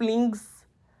summer flings,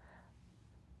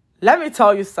 let me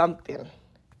tell you something.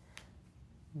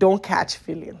 Don't catch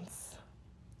feelings.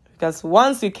 Because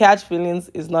once you catch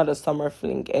feelings, it's not a summer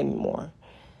fling anymore.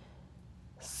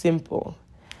 Simple.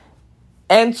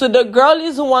 And to the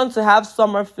girlies who want to have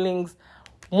summer flings,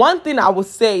 one thing I would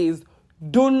say is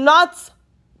do not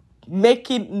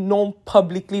make it known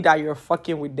publicly that you're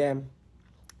fucking with them.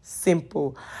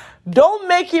 Simple. Don't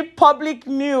make it public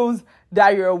news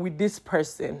that you're with this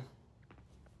person.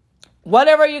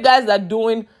 Whatever you guys are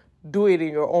doing, do it in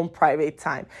your own private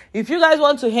time. If you guys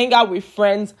want to hang out with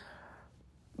friends,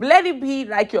 let it be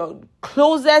like your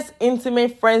closest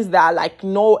intimate friends that like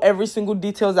know every single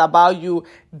details about you,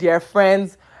 their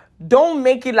friends. Don't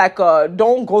make it like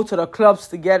don't go to the clubs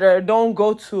together. Don't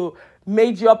go to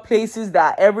major places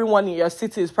that everyone in your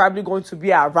city is probably going to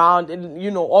be around, and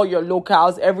you know, all your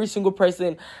locals, every single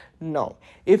person. No.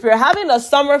 If you're having a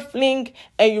summer fling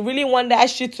and you really want that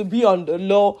shit to be on the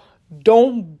low,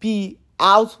 don't be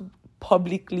out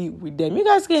publicly with them. You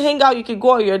guys can hang out, you can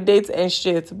go on your dates and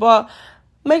shit, but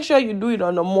make sure you do it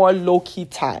on a more low-key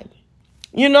time.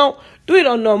 You know, do it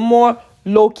on a more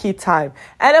low-key time.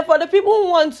 And then for the people who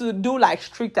want to do like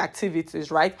strict activities,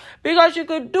 right? Because you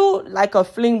could do like a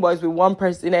fling boys with one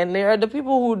person, and there are the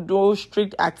people who do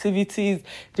strict activities.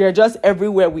 They're just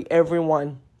everywhere with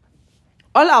everyone.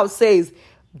 All I'll say is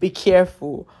be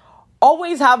careful.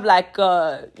 Always have like,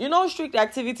 strict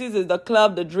activities is the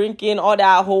club, the drinking, all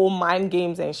that whole mind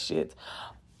games and shit.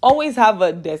 Always have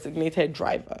a designated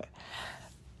driver.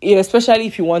 Especially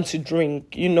if you want to drink,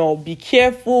 be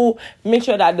careful. Make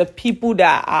sure that the people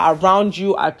that are around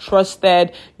you are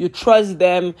trusted. You trust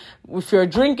them. If you're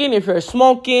drinking, if you're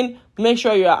smoking, Make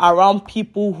sure you're around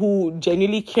people who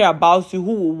genuinely care about you,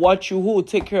 who will watch you, who will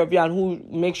take care of you, and who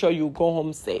make sure you go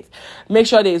home safe. Make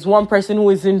sure there is one person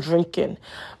who isn't drinking.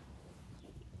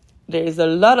 There is a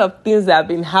lot of things that have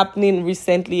been happening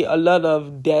recently, a lot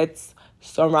of deaths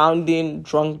surrounding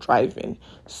drunk driving.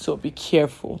 So be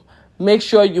careful. Make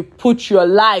sure you put your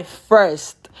life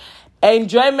first.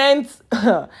 Enjoyment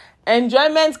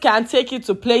can take you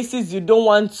to places you don't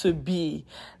want to be.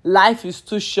 Life is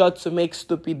too short to make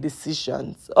stupid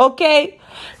decisions. Okay?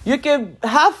 You can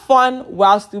have fun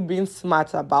while still being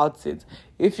smart about it.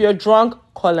 If you're drunk,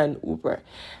 call an Uber.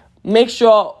 Make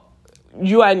sure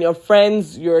you and your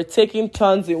friends, you're taking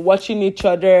turns in watching each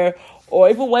other, or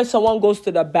even when someone goes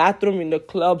to the bathroom in the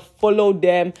club, follow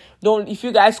them. If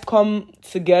you guys come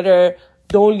together,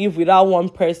 don't leave without one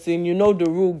person. You know the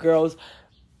rule, girls.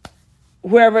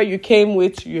 Whoever you came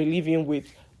with, you're leaving with.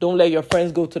 Don't let your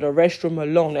friends go to the restroom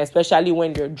alone, especially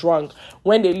when they're drunk.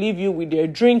 When they leave you with their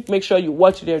drink, make sure you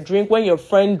watch their drink. When your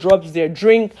friend drops their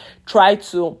drink, try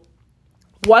to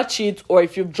watch it. Or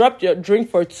if you've dropped your drink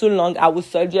for too long, I would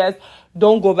suggest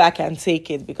don't go back and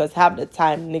take it, because half the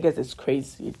time niggas is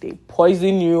crazy. They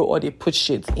poison you or they put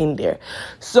shit in there.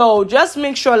 So just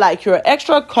make sure like you're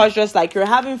extra cautious, like you're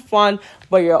having fun,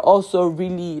 but you're also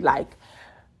really like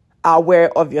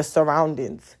aware of your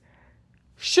surroundings.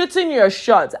 Shooting your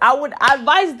shot. I would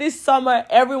advise this summer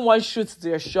everyone shoots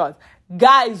their shot.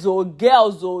 Guys or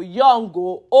girls or young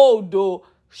or old or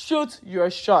shoot your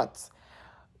shot.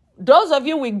 Those of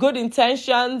you with good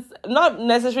intentions, not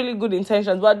necessarily good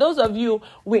intentions, but those of you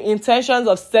with intentions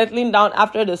of settling down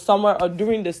after the summer or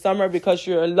during the summer because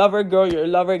you're a lover girl, you're a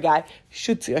lover guy,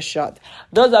 shoot your shot.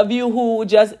 Those of you who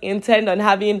just intend on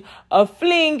having a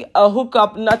fling, a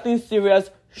hookup, nothing serious,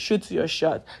 shoot your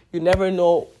shot. You never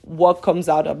know what comes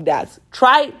out of that.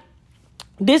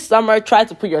 This summer, try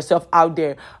to put yourself out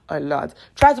there a lot.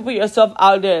 Try to put yourself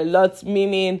out there a lot,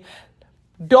 meaning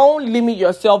don't limit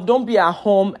yourself. Don't be at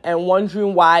home and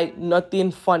wondering why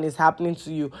nothing fun is happening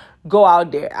to you. Go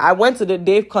out there. I went to the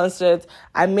Dave concert.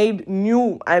 I made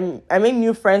new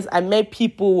friends. I met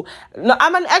people. No,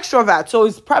 I'm an extrovert, so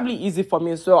it's probably easy for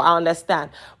me, so I understand.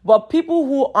 But people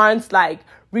who aren't like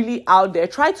really out there,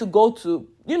 try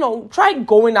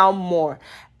going out more.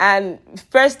 And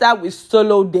first start with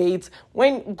solo dates.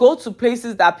 Go to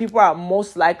places that people are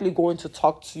most likely going to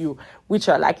talk to you, which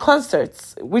are like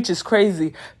concerts, which is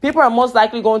crazy. People are most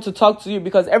likely going to talk to you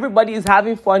because everybody is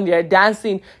having fun. They're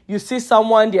dancing. You see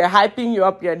someone, they're hyping you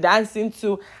up, you're dancing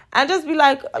too. And just be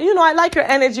like, I like your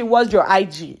energy. What's your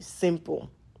IG? Simple.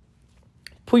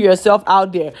 Put yourself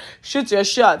out there. Shoot your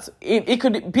shots. It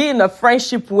could be in a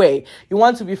friendship way. You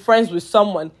want to be friends with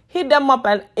someone. Hit them up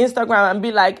on Instagram and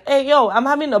be like, hey, yo, I'm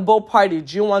having a boat party.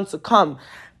 Do you want to come?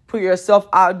 Put yourself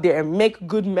out there and make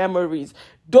good memories.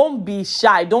 Don't be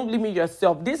shy. Don't limit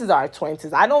yourself. This is our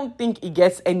 20s. I don't think it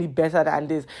gets any better than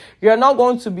this. You're not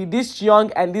going to be this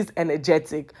young and this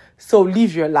energetic. So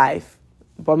live your life.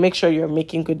 But make sure you're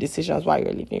making good decisions while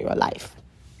you're living your life.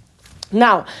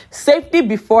 Now, safety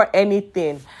before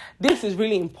anything. This is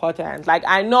really important. Like,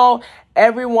 I know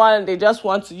everyone, they just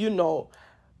want to,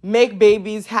 make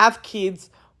babies, have kids,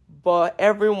 but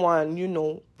everyone,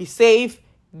 be safe,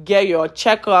 get your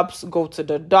checkups, go to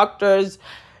the doctors.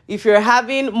 If you're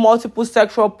having multiple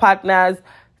sexual partners,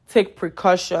 take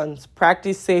precautions,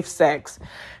 practice safe sex.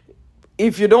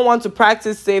 If you don't want to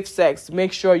practice safe sex,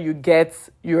 make sure you get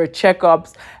your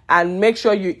checkups and make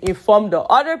sure you inform the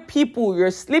other people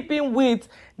you're sleeping with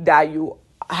that you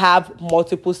have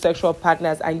multiple sexual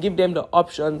partners and give them the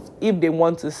options if they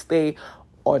want to stay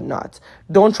or not.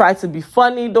 Don't try to be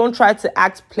funny. Don't try to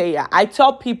act player. I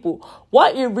tell people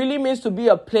what it really means to be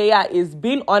a player is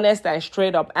being honest and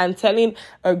straight up and telling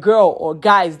a girl or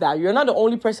guys that you're not the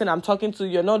only person I'm talking to.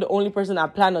 You're not the only person I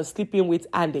plan on sleeping with,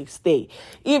 and they stay.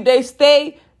 If they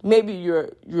stay, maybe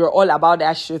you're all about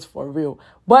that shit for real.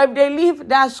 But if they leave,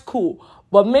 that's cool.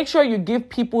 But make sure you give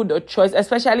people the choice,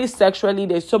 especially sexually.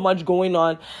 There's so much going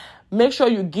on. Make sure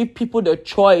you give people the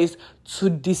choice to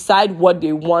decide what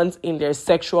they want in their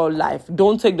sexual life.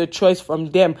 Don't take the choice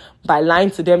from them by lying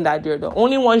to them that they're the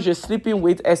only ones you're sleeping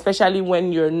with, especially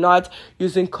when you're not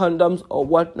using condoms or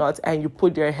whatnot, and you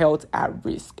put their health at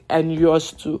risk and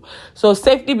yours too. So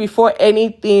safety before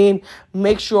anything.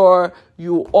 Make sure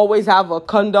you always have a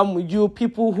condom with you.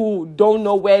 People who don't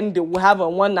know when they will have a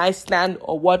one-night stand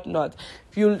or whatnot.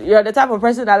 If you're the type of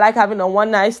person that like having a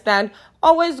one-night stand,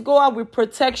 always go out with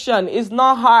protection. It's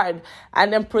not hard.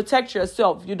 And then protect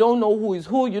yourself. You don't know who is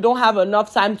who. You don't have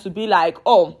enough time to be like,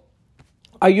 oh,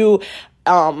 are you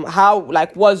how,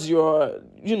 like, what's your,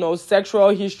 sexual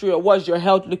history, or what's your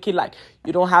health looking like?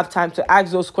 You don't have time to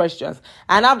ask those questions.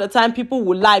 And half the time, people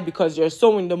will lie because they're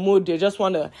so in the mood. They just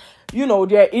want to,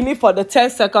 they're in it for the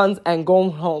 10 seconds and go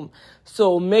home.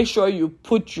 So make sure you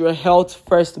put your health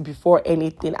first before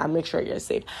anything, and make sure you're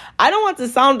safe. I don't want to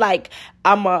sound like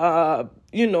I'm a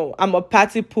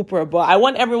party pooper, but I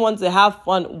want everyone to have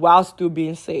fun while still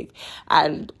being safe.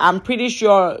 And I'm pretty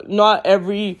sure not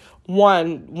everyone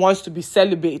wants to be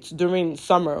celibate during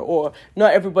summer, or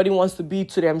not everybody wants to be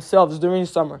to themselves during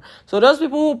summer. So those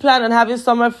people who plan on having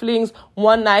summer flings,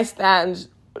 one night stands,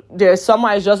 their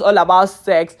summer is just all about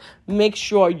sex, make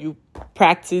sure you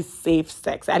practice safe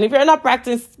sex. And if you're not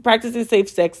practicing safe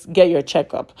sex, get your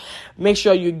checkup. Make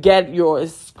sure you get your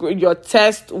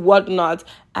test, whatnot,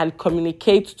 and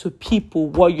communicate to people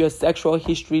what your sexual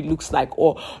history looks like,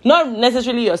 or not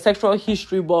necessarily your sexual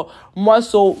history, but more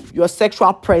so your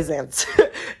sexual presence.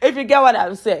 If you get what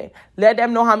I'm saying, let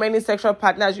them know how many sexual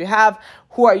partners you have,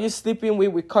 who are you sleeping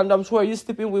with condoms, who are you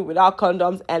sleeping with without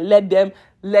condoms, and let them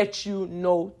let you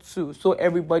know too, so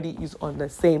everybody is on the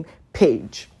same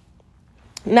page.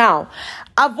 Now,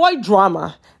 avoid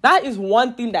drama. That is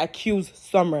one thing that kills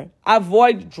summer.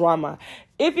 Avoid drama.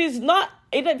 If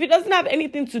it doesn't have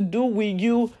anything to do with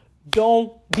you,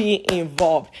 don't be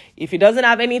involved. If it doesn't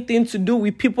have anything to do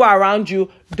with people around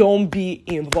you, don't be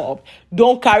involved.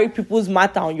 Don't carry people's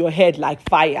matter on your head like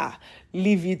fire.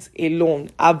 Leave it alone.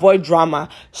 Avoid drama.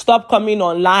 Stop coming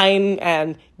online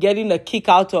and getting a kick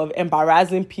out of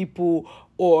embarrassing people,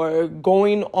 or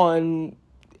going on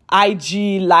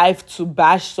IG live to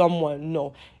bash someone.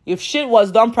 No. If shit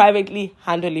was done privately,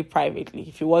 handle it privately.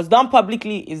 If it was done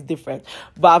publicly, it's different.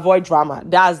 But avoid drama.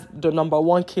 That's the number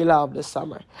one killer of the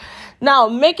summer. Now,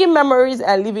 making memories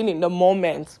and living in the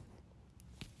moment.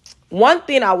 One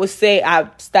thing I would say I've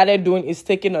started doing is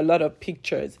taking a lot of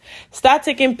pictures. Start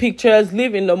taking pictures,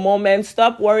 live in the moment.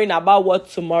 Stop worrying about what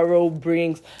tomorrow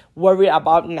brings. Worry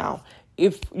about now.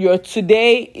 If your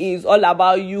today is all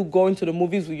about you going to the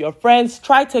movies with your friends,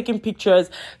 try taking pictures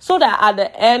so that at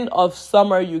the end of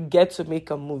summer, you get to make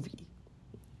a movie.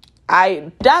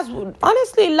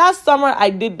 Honestly, last summer I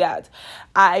did that.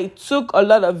 I took a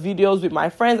lot of videos with my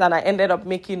friends, and I ended up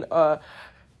making a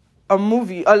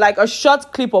movie, or like a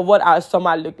short clip of what our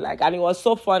summer looked like. And it was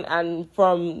so fun. And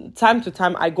from time to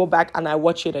time, I go back and I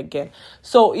watch it again.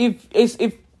 So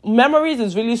if memories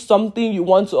is really something you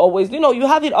want to always, you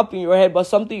have it up in your head, but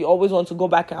something you always want to go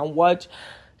back and watch,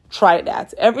 try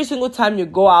that. Every single time you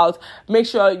go out, make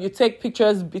sure you take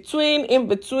pictures in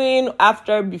between,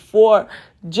 after, before.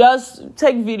 Just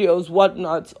take videos,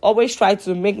 whatnot. Always try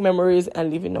to make memories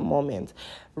and live in the moment.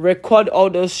 Record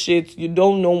all those shit. You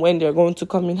don't know when they're going to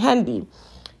come in handy.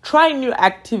 Try new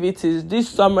activities this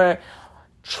summer.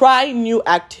 Try new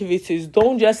activities.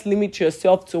 Don't just limit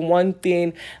yourself to one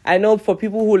thing. I know for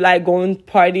people who like going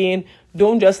partying,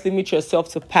 don't just limit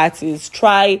yourself to parties.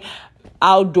 Try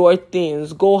outdoor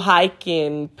things. Go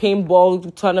hiking,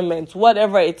 paintball tournaments,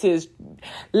 whatever it is.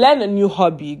 Learn a new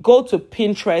hobby. Go to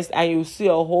Pinterest and you'll see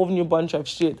a whole new bunch of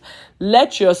shit.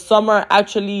 Let your summer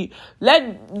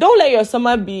don't let your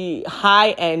summer be high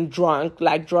and drunk,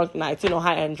 like drunk nights,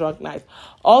 high and drunk nights.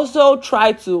 Also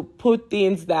try to put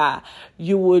things that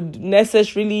you would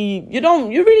necessarily,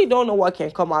 you really don't know what can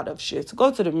come out of shit.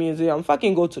 Go to the museum,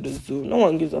 fucking go to the zoo. No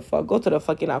one gives a fuck. Go to the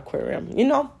fucking aquarium,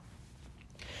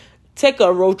 Take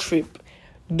a road trip.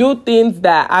 Do things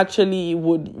that actually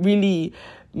would really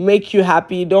make you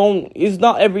happy. It's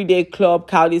not everyday club,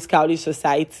 Cowley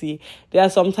society. There are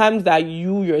some times that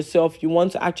you yourself, you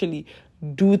want to actually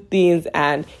do things.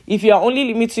 And if you're only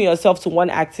limiting yourself to one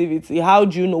activity, how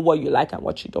do you know what you like and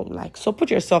what you don't like? So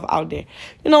put yourself out there.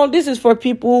 This is for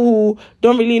people who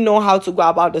don't really know how to go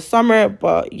about the summer,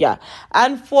 but yeah.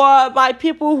 And for my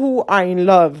people who are in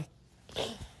love,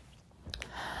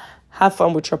 have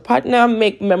fun with your partner.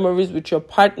 Make memories with your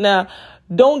partner.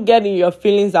 Don't get in your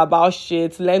feelings about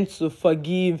shit. Learn to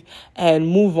forgive and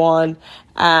move on.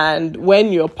 And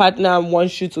when your partner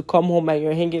wants you to come home and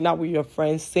you're hanging out with your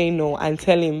friends, say no and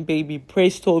tell him, baby,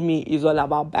 Praise told me it's all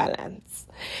about balance.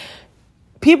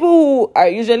 People who are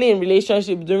usually in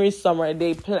relationships during summer,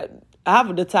 half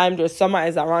of the time their summer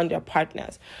is around their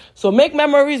partners. So make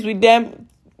memories with them.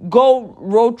 Go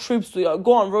on road trips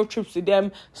with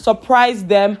them, surprise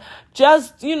them.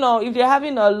 Just, if you're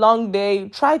having a long day,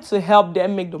 try to help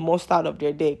them make the most out of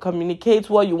their day. Communicate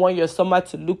what you want your summer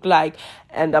to look like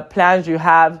and the plans you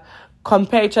have.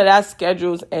 Compare each other's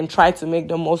schedules and try to make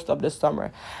the most of the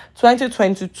summer.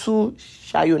 2022,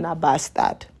 Shayuna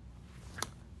Bastard.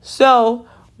 So,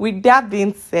 with that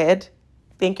being said,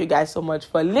 Thank you guys so much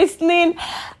for listening.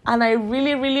 And I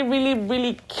really, really, really,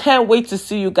 really can't wait to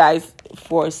see you guys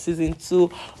for season 2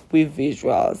 with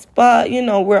visuals. But,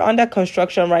 we're under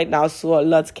construction right now, so a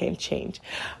lot can change.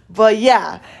 But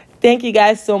yeah, thank you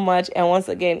guys so much. And once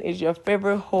again, it's your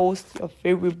favorite host, your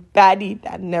favorite baddie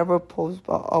that never posts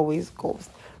but always goes.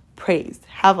 Praise.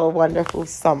 Have a wonderful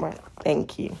summer.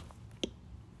 Thank you.